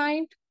to the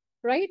client,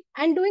 right?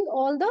 And doing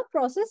all the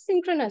process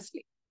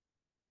synchronously.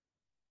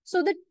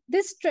 So that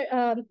this,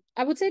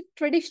 I would say,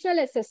 traditional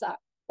SSR,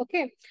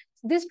 okay?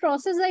 This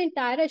processes the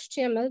entire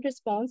HTML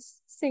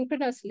response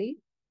synchronously.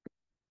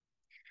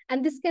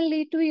 And this can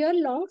lead to your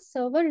long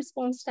server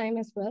response time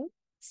as well,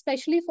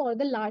 especially for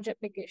the large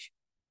application.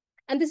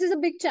 And this is a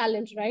big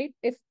challenge, right?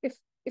 If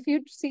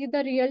you see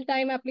the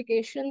real-time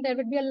application, there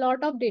would be a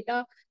lot of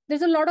data.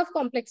 There's a lot of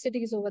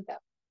complexities over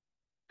there.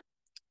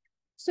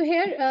 So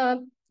here,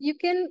 you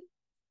can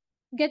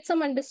get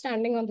some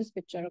understanding on this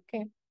picture,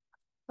 okay?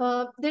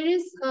 There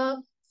is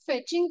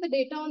fetching the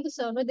data on the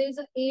server. There is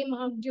a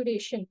mark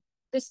duration.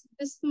 This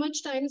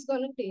much time is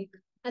going to take.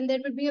 And there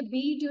will be a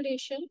B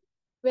duration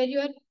where you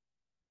are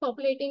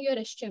populating your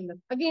HTML.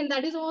 Again,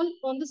 that is all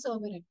on the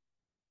server end.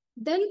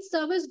 Then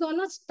server is going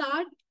to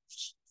start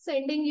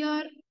sending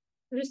your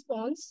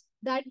response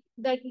that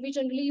we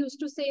generally used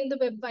to say in the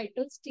web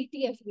vitals,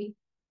 TTFV,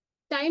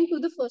 time to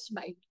the first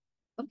byte.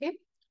 Okay.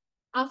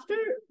 After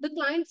the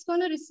client's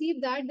going to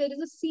receive that, there is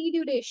a C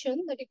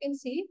duration that you can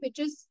see, which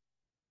is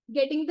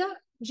getting the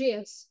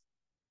JS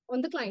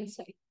on the client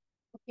side.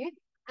 Okay.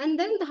 And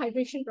then the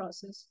hydration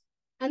process.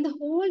 And the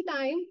whole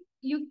time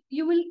you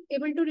will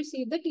able to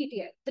receive the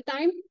TTL, the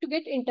time to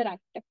get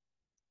interactive.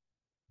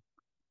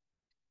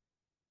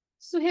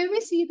 So here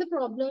we see the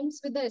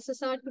problems with the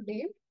SSR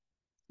today.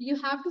 You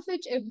have to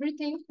fetch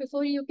everything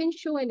before you can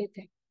show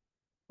anything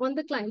on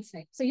the client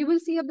side. So you will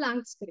see a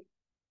blank screen.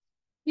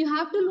 You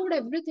have to load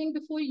everything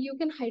before you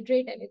can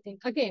hydrate anything.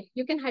 Again,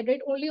 you can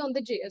hydrate only on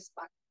the JS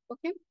part,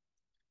 okay?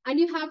 And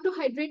you have to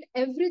hydrate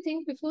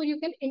everything before you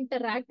can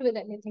interact with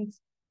anything,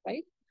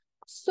 right?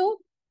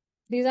 So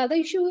these are the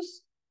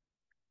issues.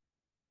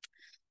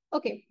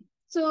 Okay,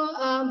 so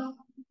I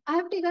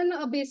have taken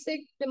a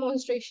basic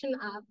demonstration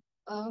app.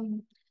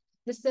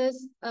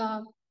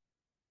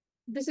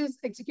 This is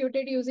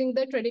executed using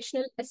the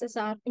traditional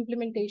SSR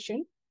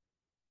implementation.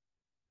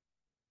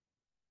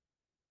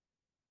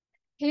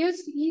 Here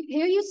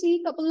you see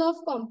a couple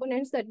of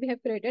components that we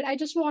have created. I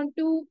just want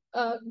to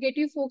get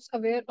you folks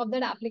aware of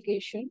that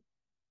application.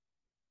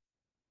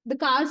 The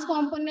cars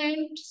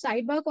component,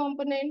 sidebar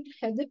component,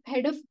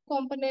 header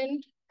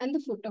component, and the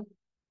footer.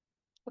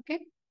 Okay.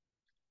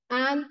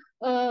 And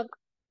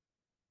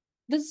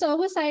the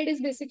server side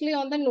is basically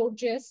on the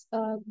Node.js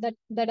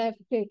that I've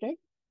created.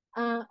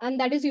 And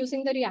that is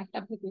using the React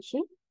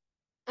application.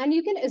 And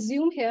you can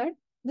assume here,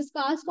 this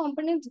cars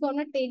component is going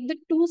to take the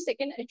 2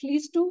 seconds at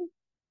least to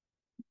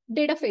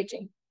data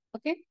fetching.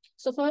 Okay.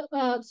 So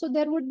so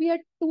there would be a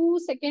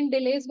 2-second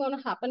delay is going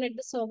to happen at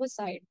the server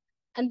side.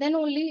 And then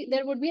only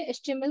there would be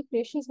HTML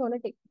creation is going to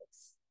take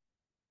place.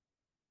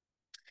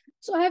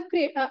 So I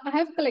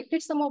have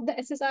collected some of the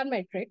SSR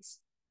metrics.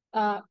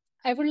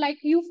 I would like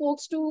you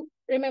folks to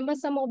remember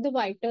some of the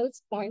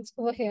vitals points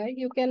over here.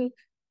 You can,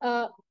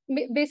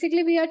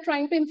 basically we are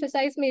trying to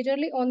emphasize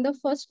majorly on the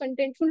first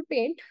contentful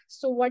paint.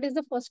 So what is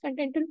the first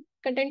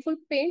contentful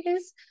paint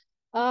is,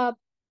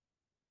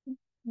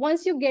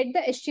 once you get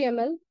the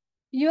HTML,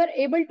 you are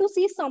able to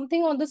see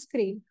something on the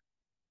screen,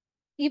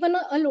 even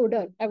a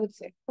loader, I would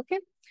say, okay?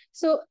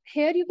 So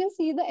here you can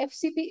see the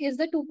FCP is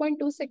the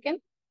 2.2 second.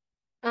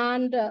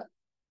 And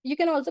you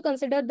can also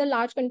consider the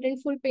large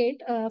contentful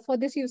paint. For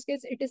this use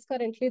case, it is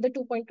currently the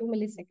 2.2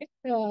 millisecond.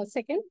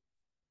 Second.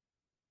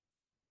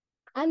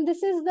 And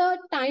this is the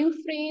time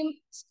frame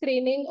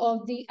screening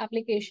of the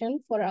application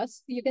for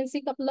us. You can see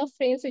a couple of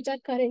frames which are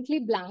currently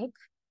blank.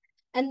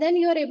 And then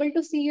you are able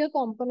to see your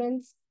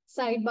components,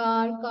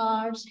 sidebar,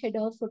 cards,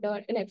 header,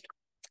 footer, and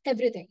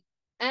everything.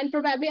 And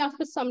probably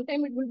after some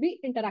time, it will be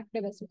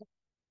interactive as well.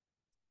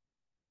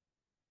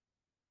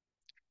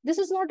 This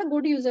is not a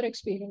good user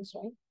experience,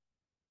 right?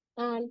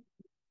 And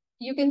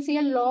you can see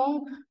a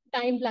long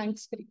time blank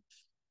screen.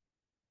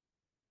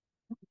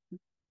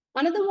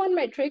 Another one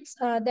metrics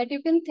that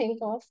you can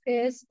think of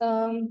is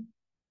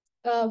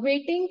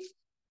waiting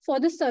for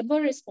the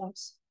server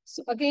response.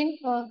 So again,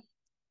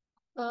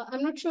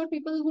 I'm not sure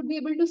people would be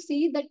able to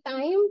see the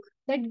time,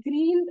 that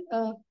green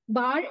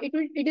bar,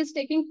 it is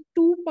taking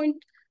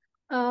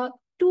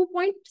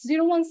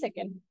 2.01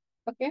 second,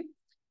 okay,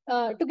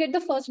 to get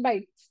the first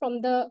byte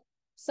from the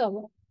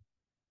server.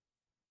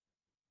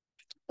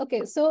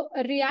 Okay, so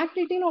React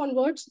 18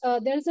 onwards,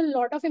 there's a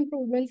lot of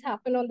improvements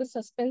happen on the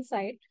Suspense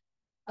side.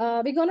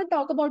 We're going to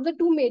talk about the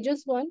 2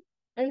 majors one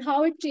and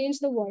how it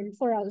changed the world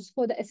for us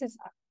for the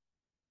SSR.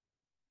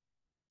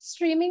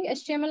 Streaming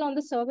HTML on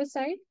the server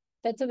side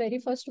That's the very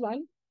first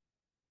one.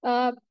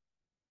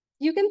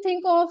 You can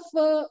think of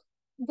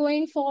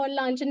going for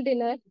lunch and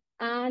dinner,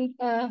 and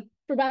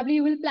probably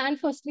you will plan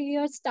firstly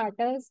your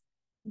starters,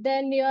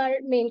 then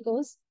your main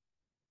course.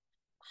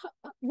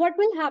 What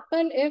will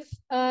happen if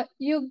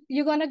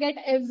you're gonna get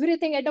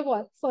everything at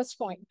a first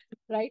point,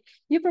 right?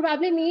 You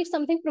probably need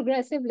something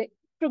progressive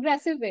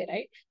way,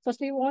 right?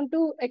 Firstly, you want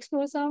to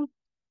explore some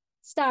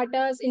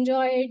starters,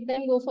 enjoy it,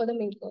 then go for the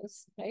main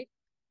course, right?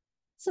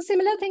 So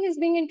similar thing is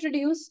being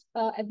introduced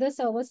at the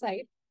server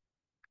side.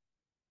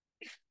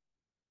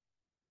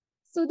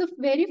 So the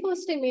very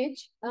first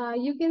image,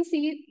 you can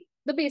see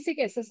the basic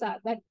SSR.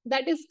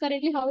 That is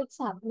currently how it's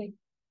happening,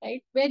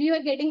 right? Where you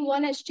are getting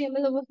one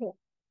HTML over here.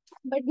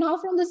 But now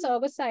from the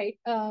server side,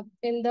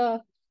 in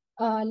the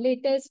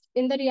latest,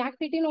 in the React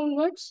 18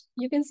 onwards,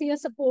 you can see a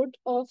support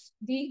of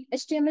the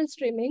HTML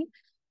streaming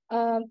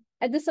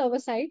at the server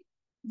side,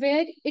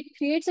 where it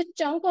creates a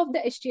chunk of the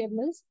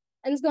HTMLs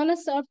and it's gonna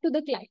serve to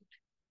the client,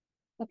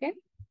 okay?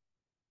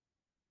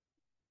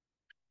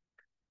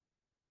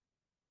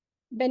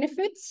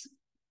 Benefits,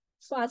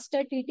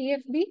 faster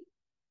TTFB,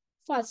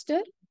 faster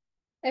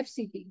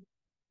FCT.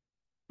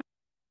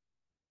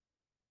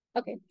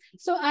 Okay,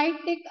 so I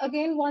take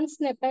again one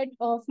snippet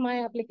of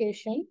my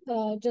application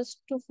just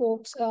to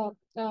folks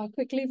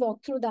quickly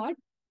walk through that.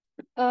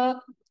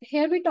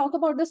 Here we talk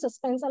about the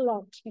suspense a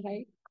lot,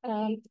 right?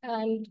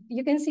 And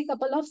you can see a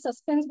couple of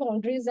suspense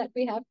boundaries that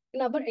we have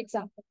in our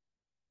example.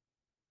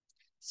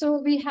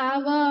 So we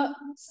have a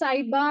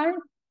sidebar.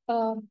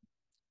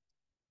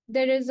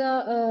 There is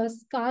a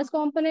cars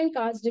component,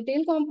 cars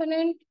detail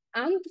component,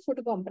 and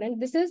photo component.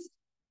 This is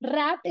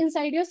wrapped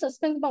inside your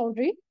suspense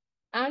boundary.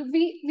 And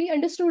we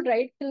understood,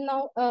 right, till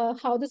now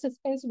how the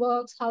suspense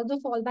works, how the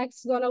fallback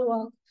is gonna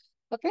work.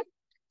 Okay,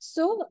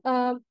 so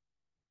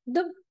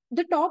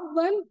the top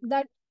one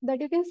that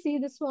you can see,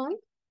 this one,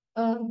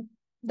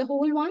 the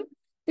whole one.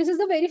 This is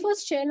the very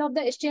first shell of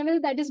the HTML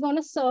that is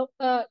gonna serve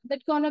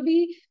that's gonna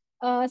be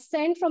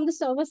sent from the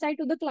server side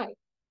to the client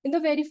in the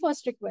very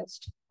first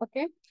request.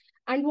 Okay,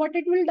 and what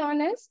it will done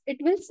is it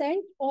will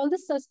send all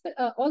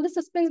the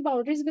suspense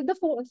boundaries with the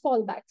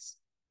fallbacks.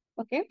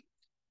 Okay,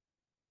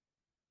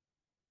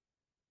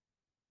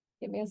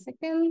 give me a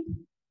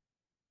second.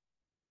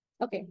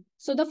 Okay,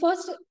 so the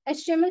first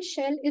HTML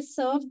shell is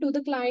served to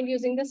the client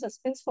using the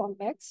suspense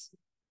fallbacks.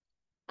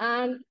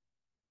 And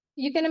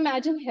you can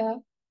imagine here,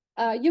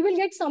 you will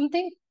get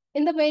something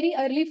in the very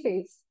early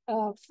phase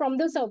from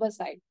the server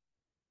side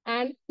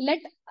and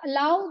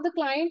allow the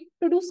client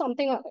to do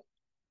something on it.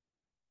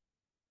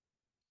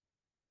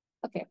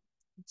 Okay,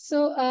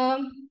 so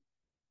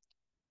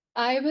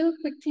I will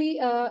quickly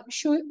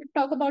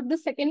talk about the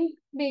second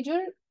major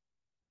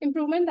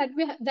improvement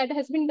that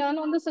has been done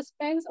on the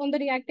suspense on the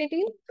React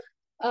 18.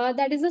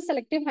 That is the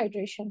selective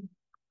hydration.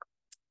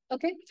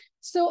 Okay,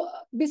 so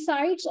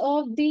besides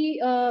of the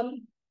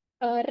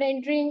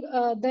rendering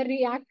the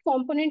React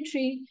component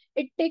tree,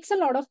 it takes a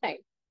lot of time.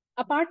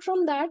 Apart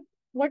from that,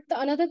 what the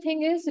another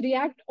thing is,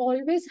 React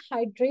always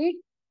hydrate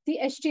the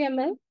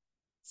HTML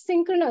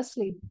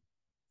synchronously.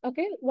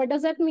 Okay, what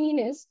does that mean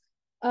is,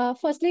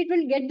 firstly, it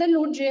will get the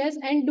Node.js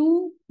and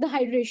do the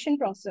hydration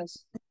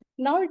process.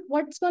 Now,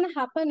 what's going to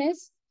happen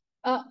is,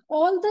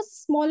 all the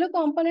smaller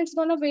components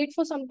going to wait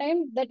for some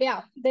time that,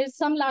 yeah, there's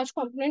some large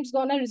components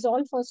going to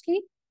resolve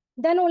firstly,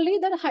 then only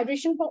the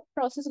hydration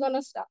process going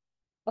to start.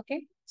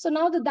 Okay, so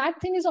now that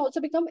thing is also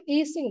become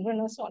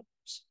asynchronous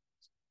almost.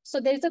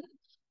 So there's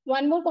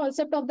one more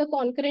concept of the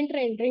concurrent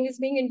rendering is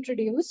being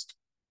introduced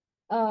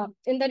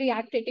in the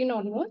React 18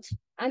 onwards,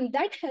 and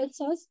that helps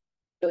us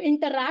to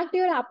interact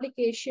your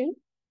application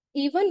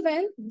even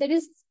when there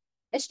is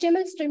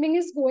HTML streaming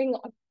is going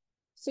on.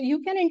 So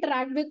you can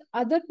interact with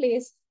other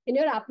place in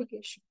your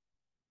application.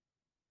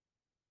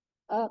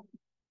 Yeah,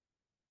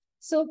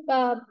 so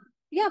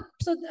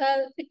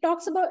it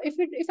talks about,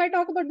 if I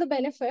talk about the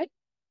benefit,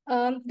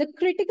 the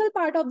critical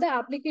part of the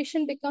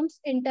application becomes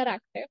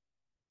interactive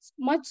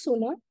much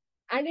sooner,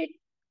 and it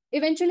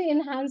eventually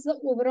enhances the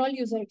overall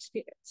user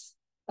experience.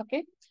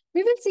 Okay,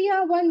 we will see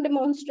one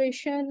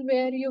demonstration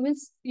where you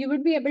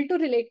would be able to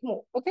relate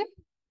more. Okay,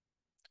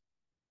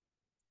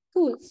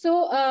 cool.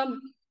 So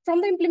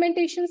from the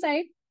implementation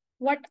side,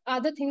 what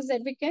are the things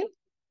that we can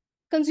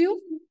consume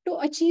to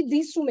achieve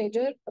these two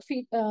major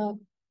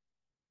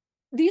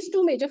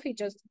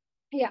features?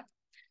 Yeah.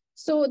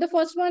 So the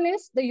first one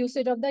is the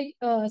usage of the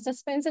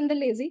suspense and the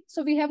lazy.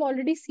 So we have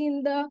already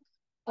seen the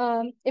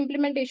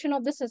implementation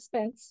of the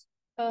suspense.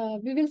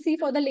 We will see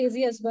for the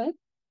lazy as well,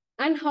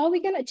 and how we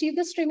can achieve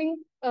the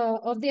streaming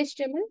of the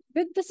HTML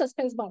with the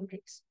suspense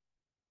boundaries.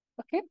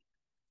 Okay.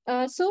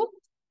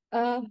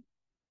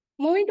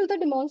 Moving to the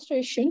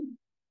demonstration,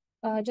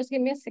 just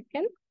give me a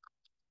second.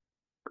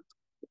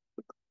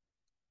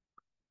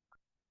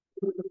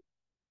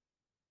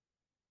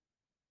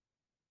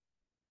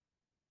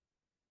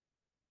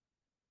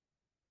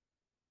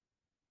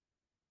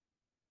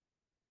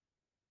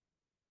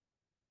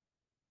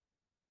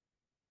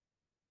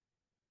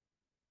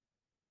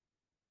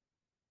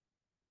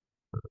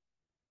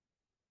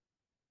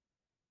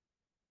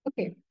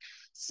 Okay,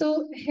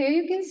 so here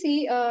you can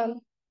see a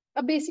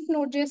basic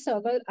Node.js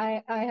server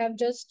I have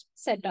just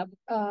set up.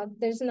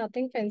 There's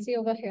nothing fancy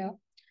over here.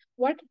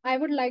 What I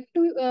would like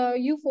to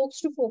you folks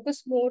to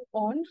focus more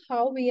on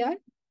how we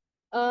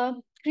are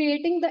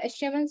creating the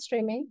HTML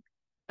streaming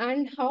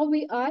and how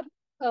we are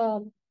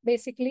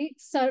basically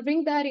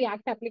serving the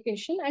React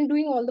application and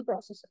doing all the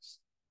processes.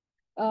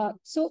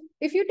 So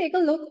if you take a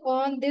look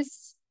on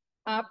this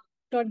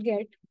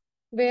app.get,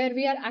 where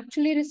we are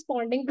actually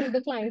responding to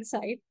the client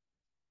side,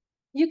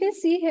 you can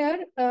see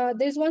here,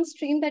 there's one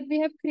stream that we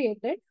have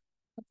created.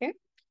 Okay.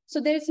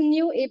 So there's a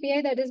new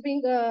API that is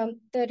being,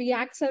 the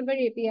React server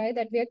API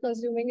that we are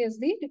consuming is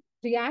the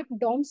React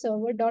DOM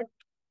server dot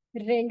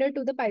render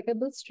to the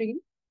pipeable stream.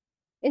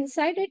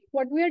 Inside it,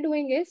 what we are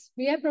doing is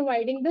we are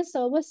providing the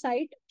server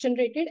side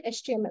generated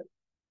HTML.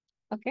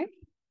 Okay.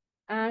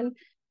 And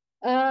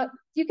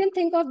you can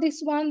think of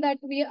this one that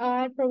we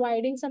are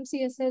providing some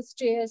CSS,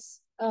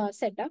 JS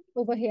setup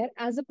over here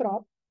as a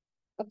prop.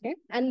 Okay,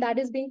 and that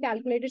is being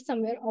calculated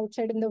somewhere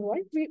outside in the world.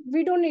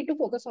 We don't need to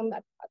focus on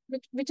that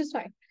part, which is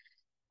fine.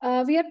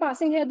 We are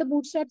passing here the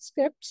bootstrap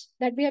scripts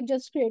that we have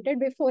just created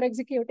before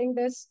executing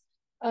this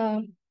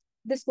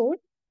code.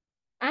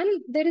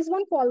 And there is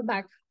one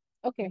callback.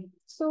 Okay,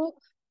 so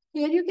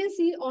here you can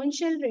see on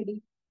shell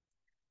ready.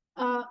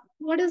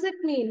 What does it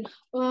mean?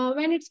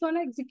 When it's going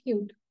to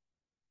execute.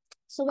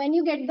 So when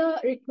you get the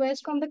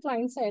request from the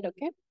client side,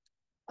 okay,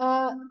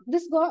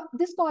 this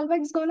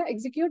callback is going to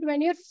execute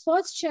when your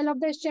first shell of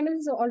the HTML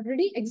is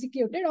already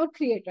executed or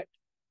created.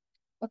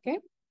 Okay.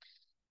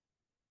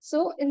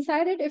 So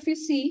inside it, if you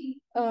see,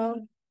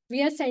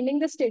 we are sending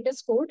the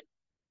status code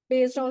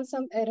based on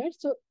some error.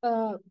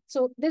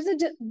 So there's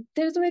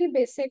a very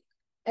basic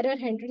error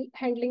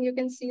handling you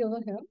can see over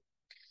here.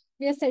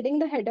 We are setting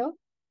the header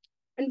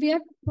and we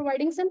are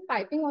providing some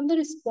piping on the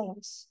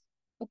response.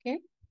 Okay.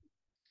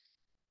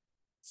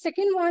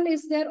 Second one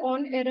is their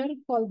on error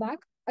callback.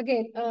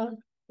 Again,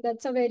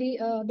 that's a very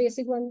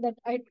basic one that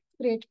I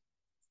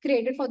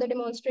created for the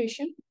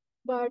demonstration.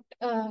 But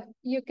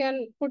you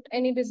can put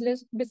any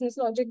business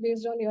logic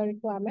based on your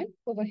requirement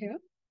over here.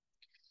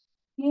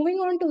 Moving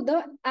on to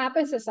the app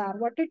SSR,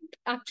 what it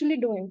actually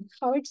doing,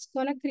 how it's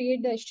gonna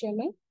create the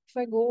HTML. If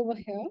I go over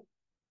here,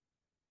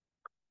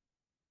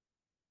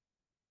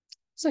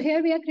 so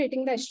here we are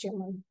creating the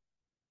HTML.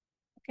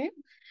 Okay,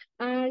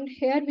 and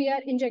here we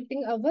are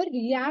injecting our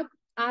React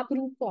app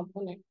root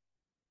component.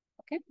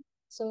 Okay,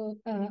 so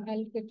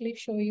I'll quickly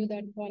show you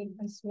that one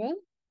as well.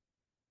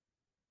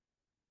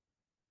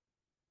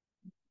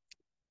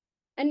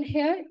 And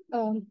here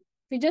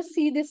we just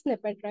see this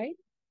snippet, right?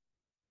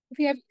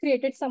 We have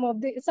created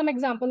some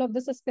example of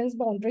the suspense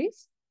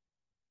boundaries.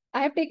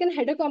 I have taken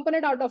header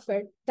component out of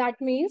it. That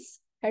means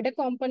header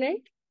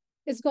component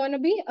is going to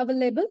be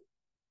available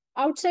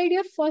outside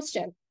your first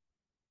shell.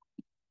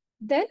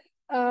 Then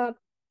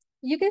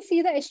you can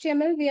see the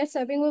HTML we are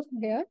serving over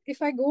here.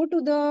 If I go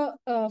to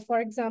the, for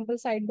example,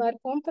 sidebar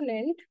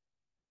component,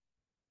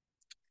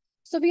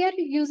 so we are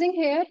using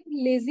here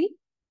lazy,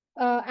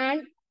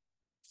 and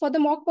for the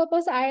mock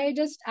purpose, I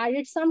just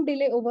added some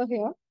delay over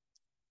here.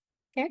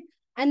 Okay,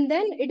 and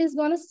then it is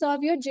going to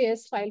serve your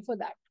JS file for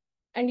that,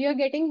 and you're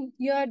getting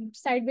your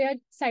sidebar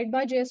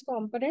JS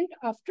component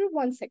after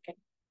 1 second.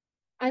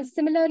 And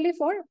similarly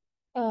for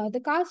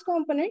the cast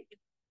component,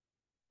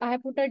 I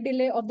have put a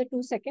delay of the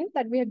 2 seconds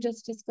that we have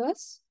just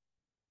discussed,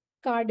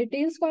 car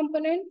details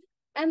component,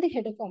 and the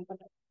header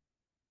component.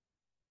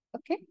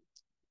 Okay,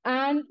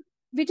 and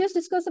we just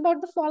discussed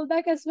about the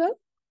fallback as well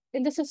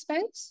in the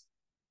suspense.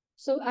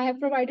 So I have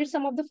provided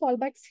some of the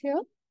fallbacks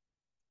here.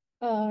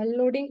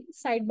 Loading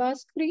sidebar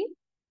screen,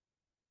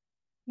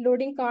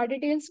 loading car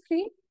details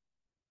screen,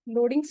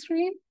 loading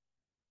screen,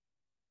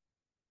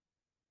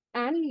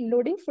 and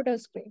loading footer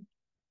screen.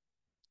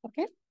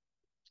 Okay.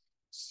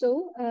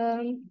 So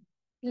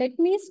let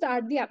me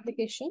start the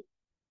application.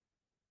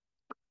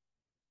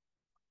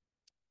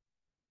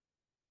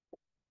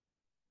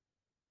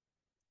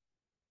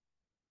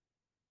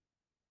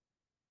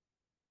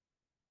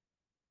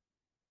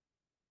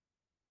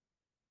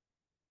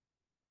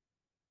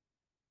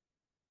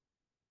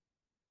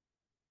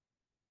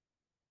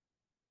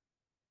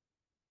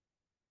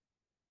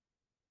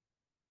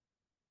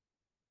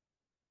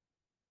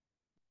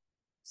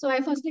 So I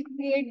firstly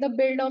create the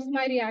build of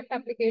my React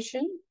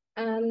application,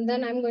 and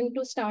then I'm going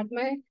to start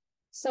my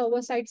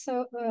server-side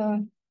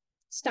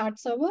start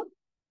server.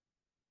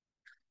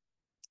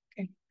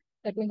 Okay,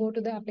 let me go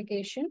to the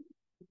application.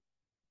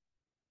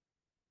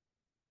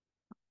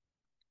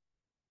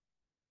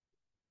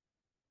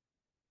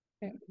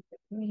 Okay,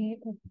 let me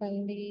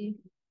open the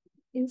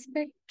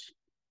inspect.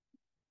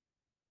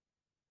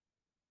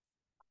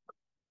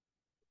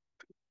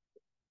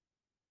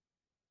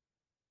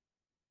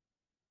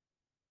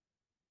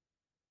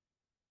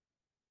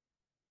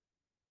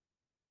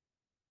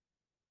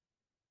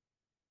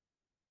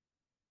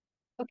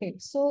 Okay,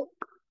 so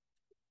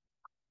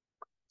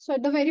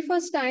at the very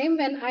first time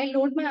when I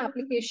load my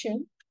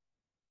application,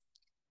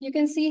 you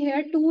can see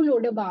here 2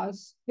 loader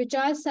bars, which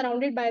are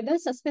surrounded by the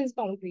suspense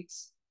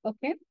boundaries.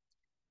 Okay.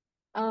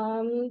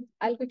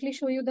 I'll quickly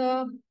show you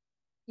the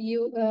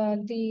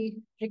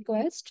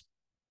request.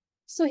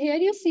 So here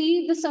you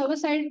see the server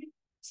side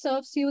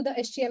serves you the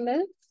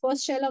HTML,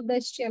 first shell of the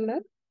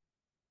HTML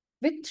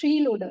with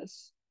 3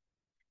 loaders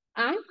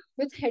and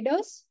with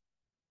headers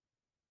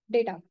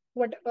data.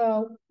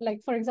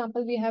 Like for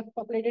example, we have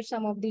populated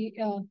some of the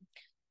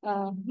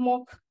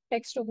mock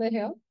text over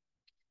here.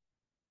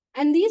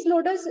 And these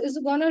loaders is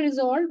gonna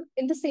resolve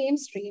in the same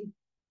stream.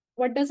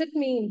 What does it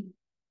mean?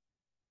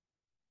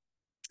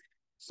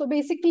 So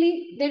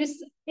basically, there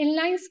is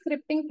inline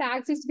scripting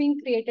tags is being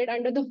created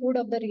under the hood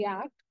of the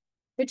React,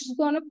 which is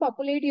going to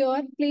populate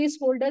your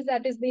placeholders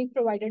that is being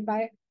provided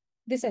by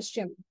this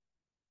HTML.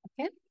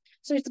 Okay,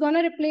 so it's going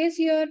to replace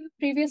your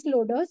previous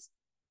loaders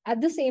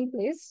at the same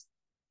place.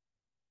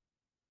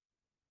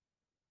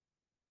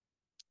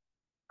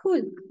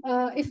 Cool.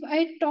 If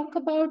I talk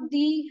about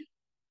the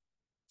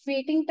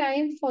waiting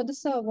time for the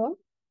server,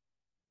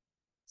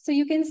 so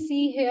you can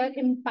see here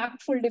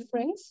impactful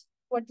difference,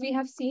 what we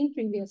have seen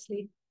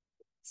previously.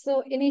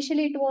 So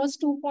initially it was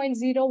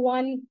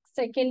 2.01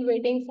 second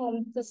waiting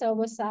from the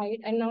server side.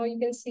 And now you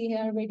can see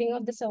here waiting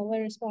of the server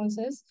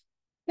responses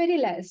very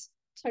less,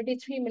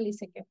 33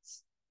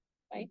 milliseconds,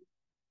 right?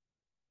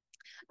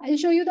 I'll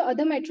show you the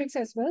other metrics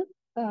as well.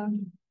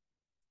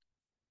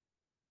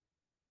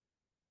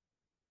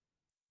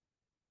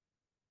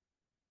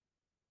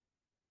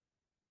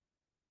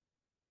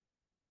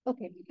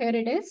 Okay, here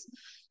it is.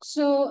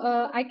 So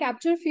I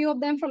captured a few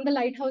of them from the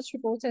Lighthouse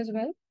reports as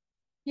well.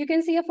 You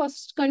can see a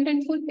first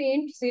contentful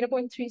paint,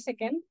 0.3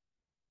 second.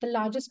 The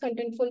largest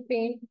contentful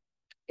paint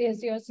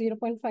is your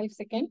 0.5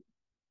 second.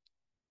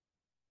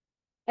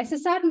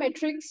 SSR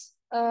metrics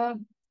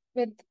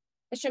with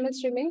HTML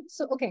streaming.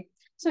 So, okay.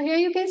 So here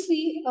you can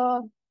see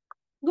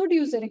good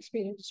user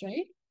experience,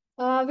 right?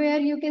 Where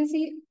you can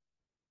see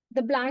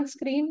the blank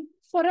screen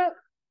for a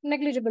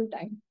negligible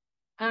time.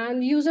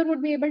 And user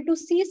would be able to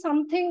see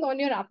something on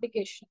your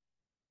application.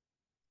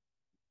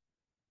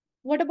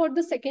 What about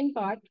the second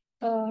part?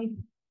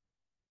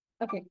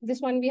 Okay, this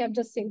one we have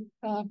just seen.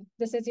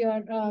 This is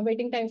your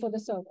waiting time for the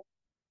server.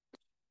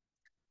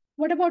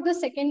 What about the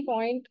second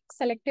point,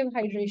 selective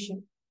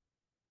hydration?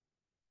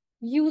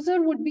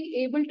 User would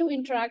be able to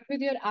interact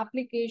with your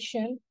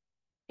application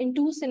in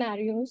 2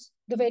 scenarios.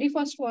 The very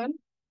first one,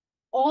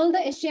 all the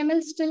HTML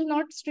is still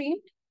not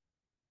streamed.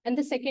 And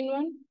the second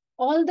one,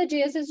 all the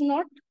JS is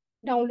not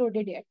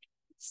downloaded yet.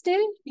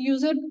 Still,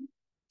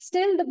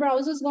 the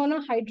browser is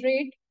gonna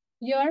hydrate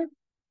your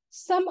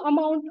some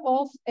amount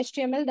of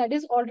HTML that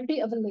is already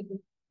available.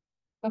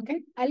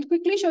 Okay, I'll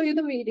quickly show you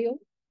the video.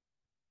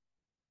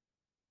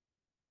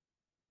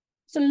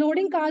 So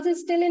loading cars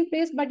is still in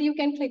place, but you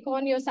can click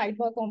on your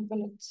sidebar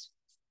components.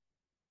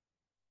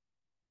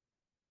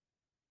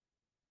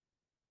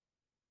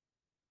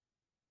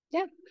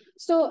 Yeah,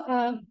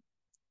 so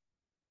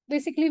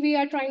basically we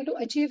are trying to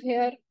achieve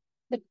here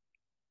the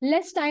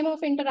less time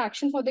of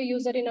interaction for the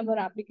user in our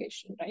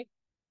application, right?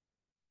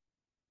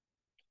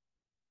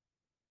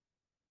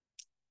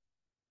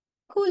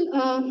 Cool.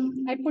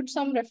 I put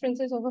some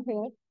references over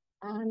here,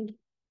 and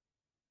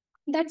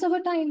that's our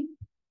time.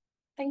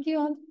 Thank you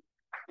all.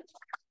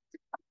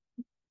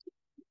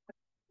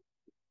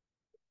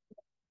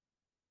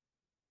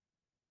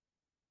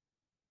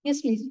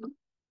 Yes, please.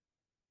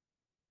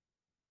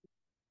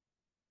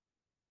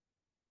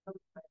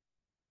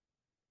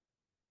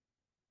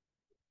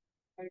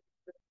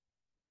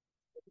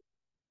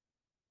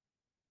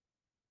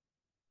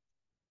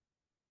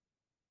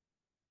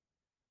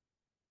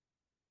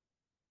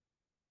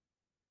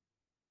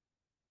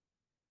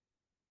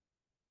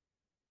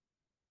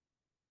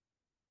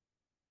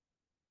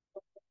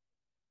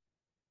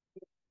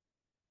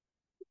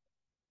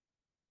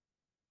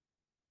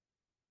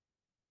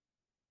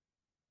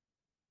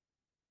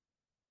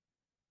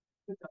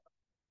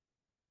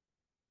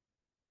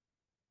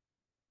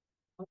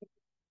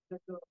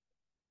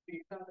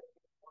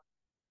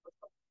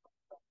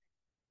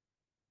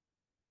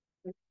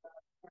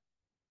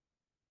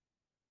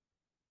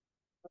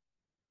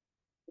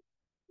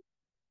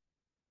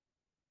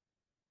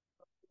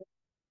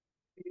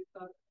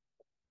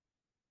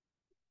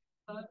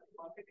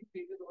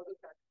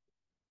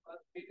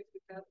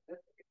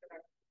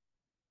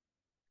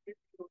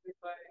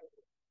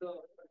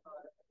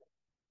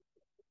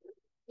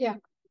 Yeah.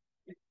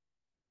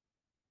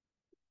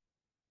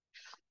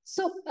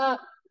 So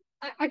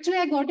actually,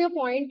 I got your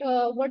point.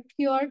 What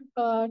you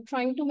are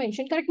trying to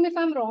mention. Correct me if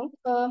I'm wrong.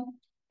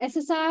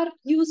 SSR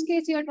use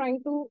case you are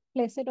trying to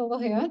place it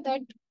over here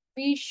that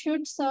we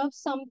should serve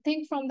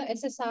something from the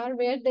SSR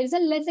where there is a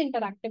less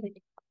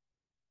interactivity.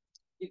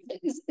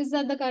 Is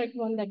that the correct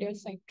one that you're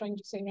trying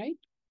to say, right?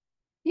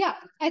 Yeah,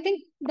 I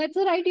think that's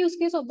the right use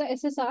case of the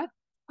SSR.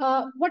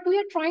 What we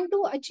are trying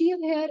to achieve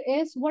here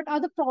is what are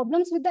the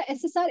problems with the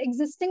SSR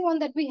existing one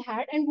that we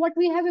had and what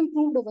we have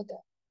improved over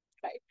there,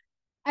 right?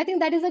 I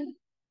think that is a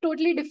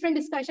totally different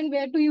discussion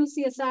where to use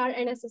CSR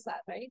and SSR,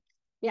 right?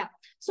 Yeah.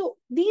 So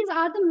these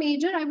are the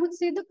major, I would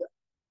say, the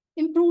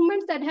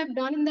improvements that have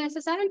done in the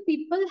SSR, and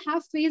people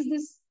have faced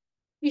these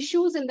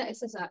issues in the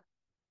SSR.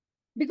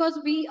 because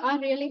we are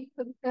really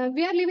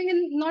we are living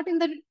in not in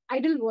the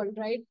idle world,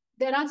 right?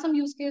 There are some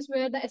use cases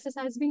where the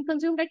SSR is being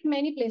consumed at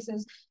many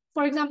places.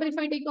 For example, if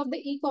I take of the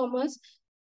e-commerce,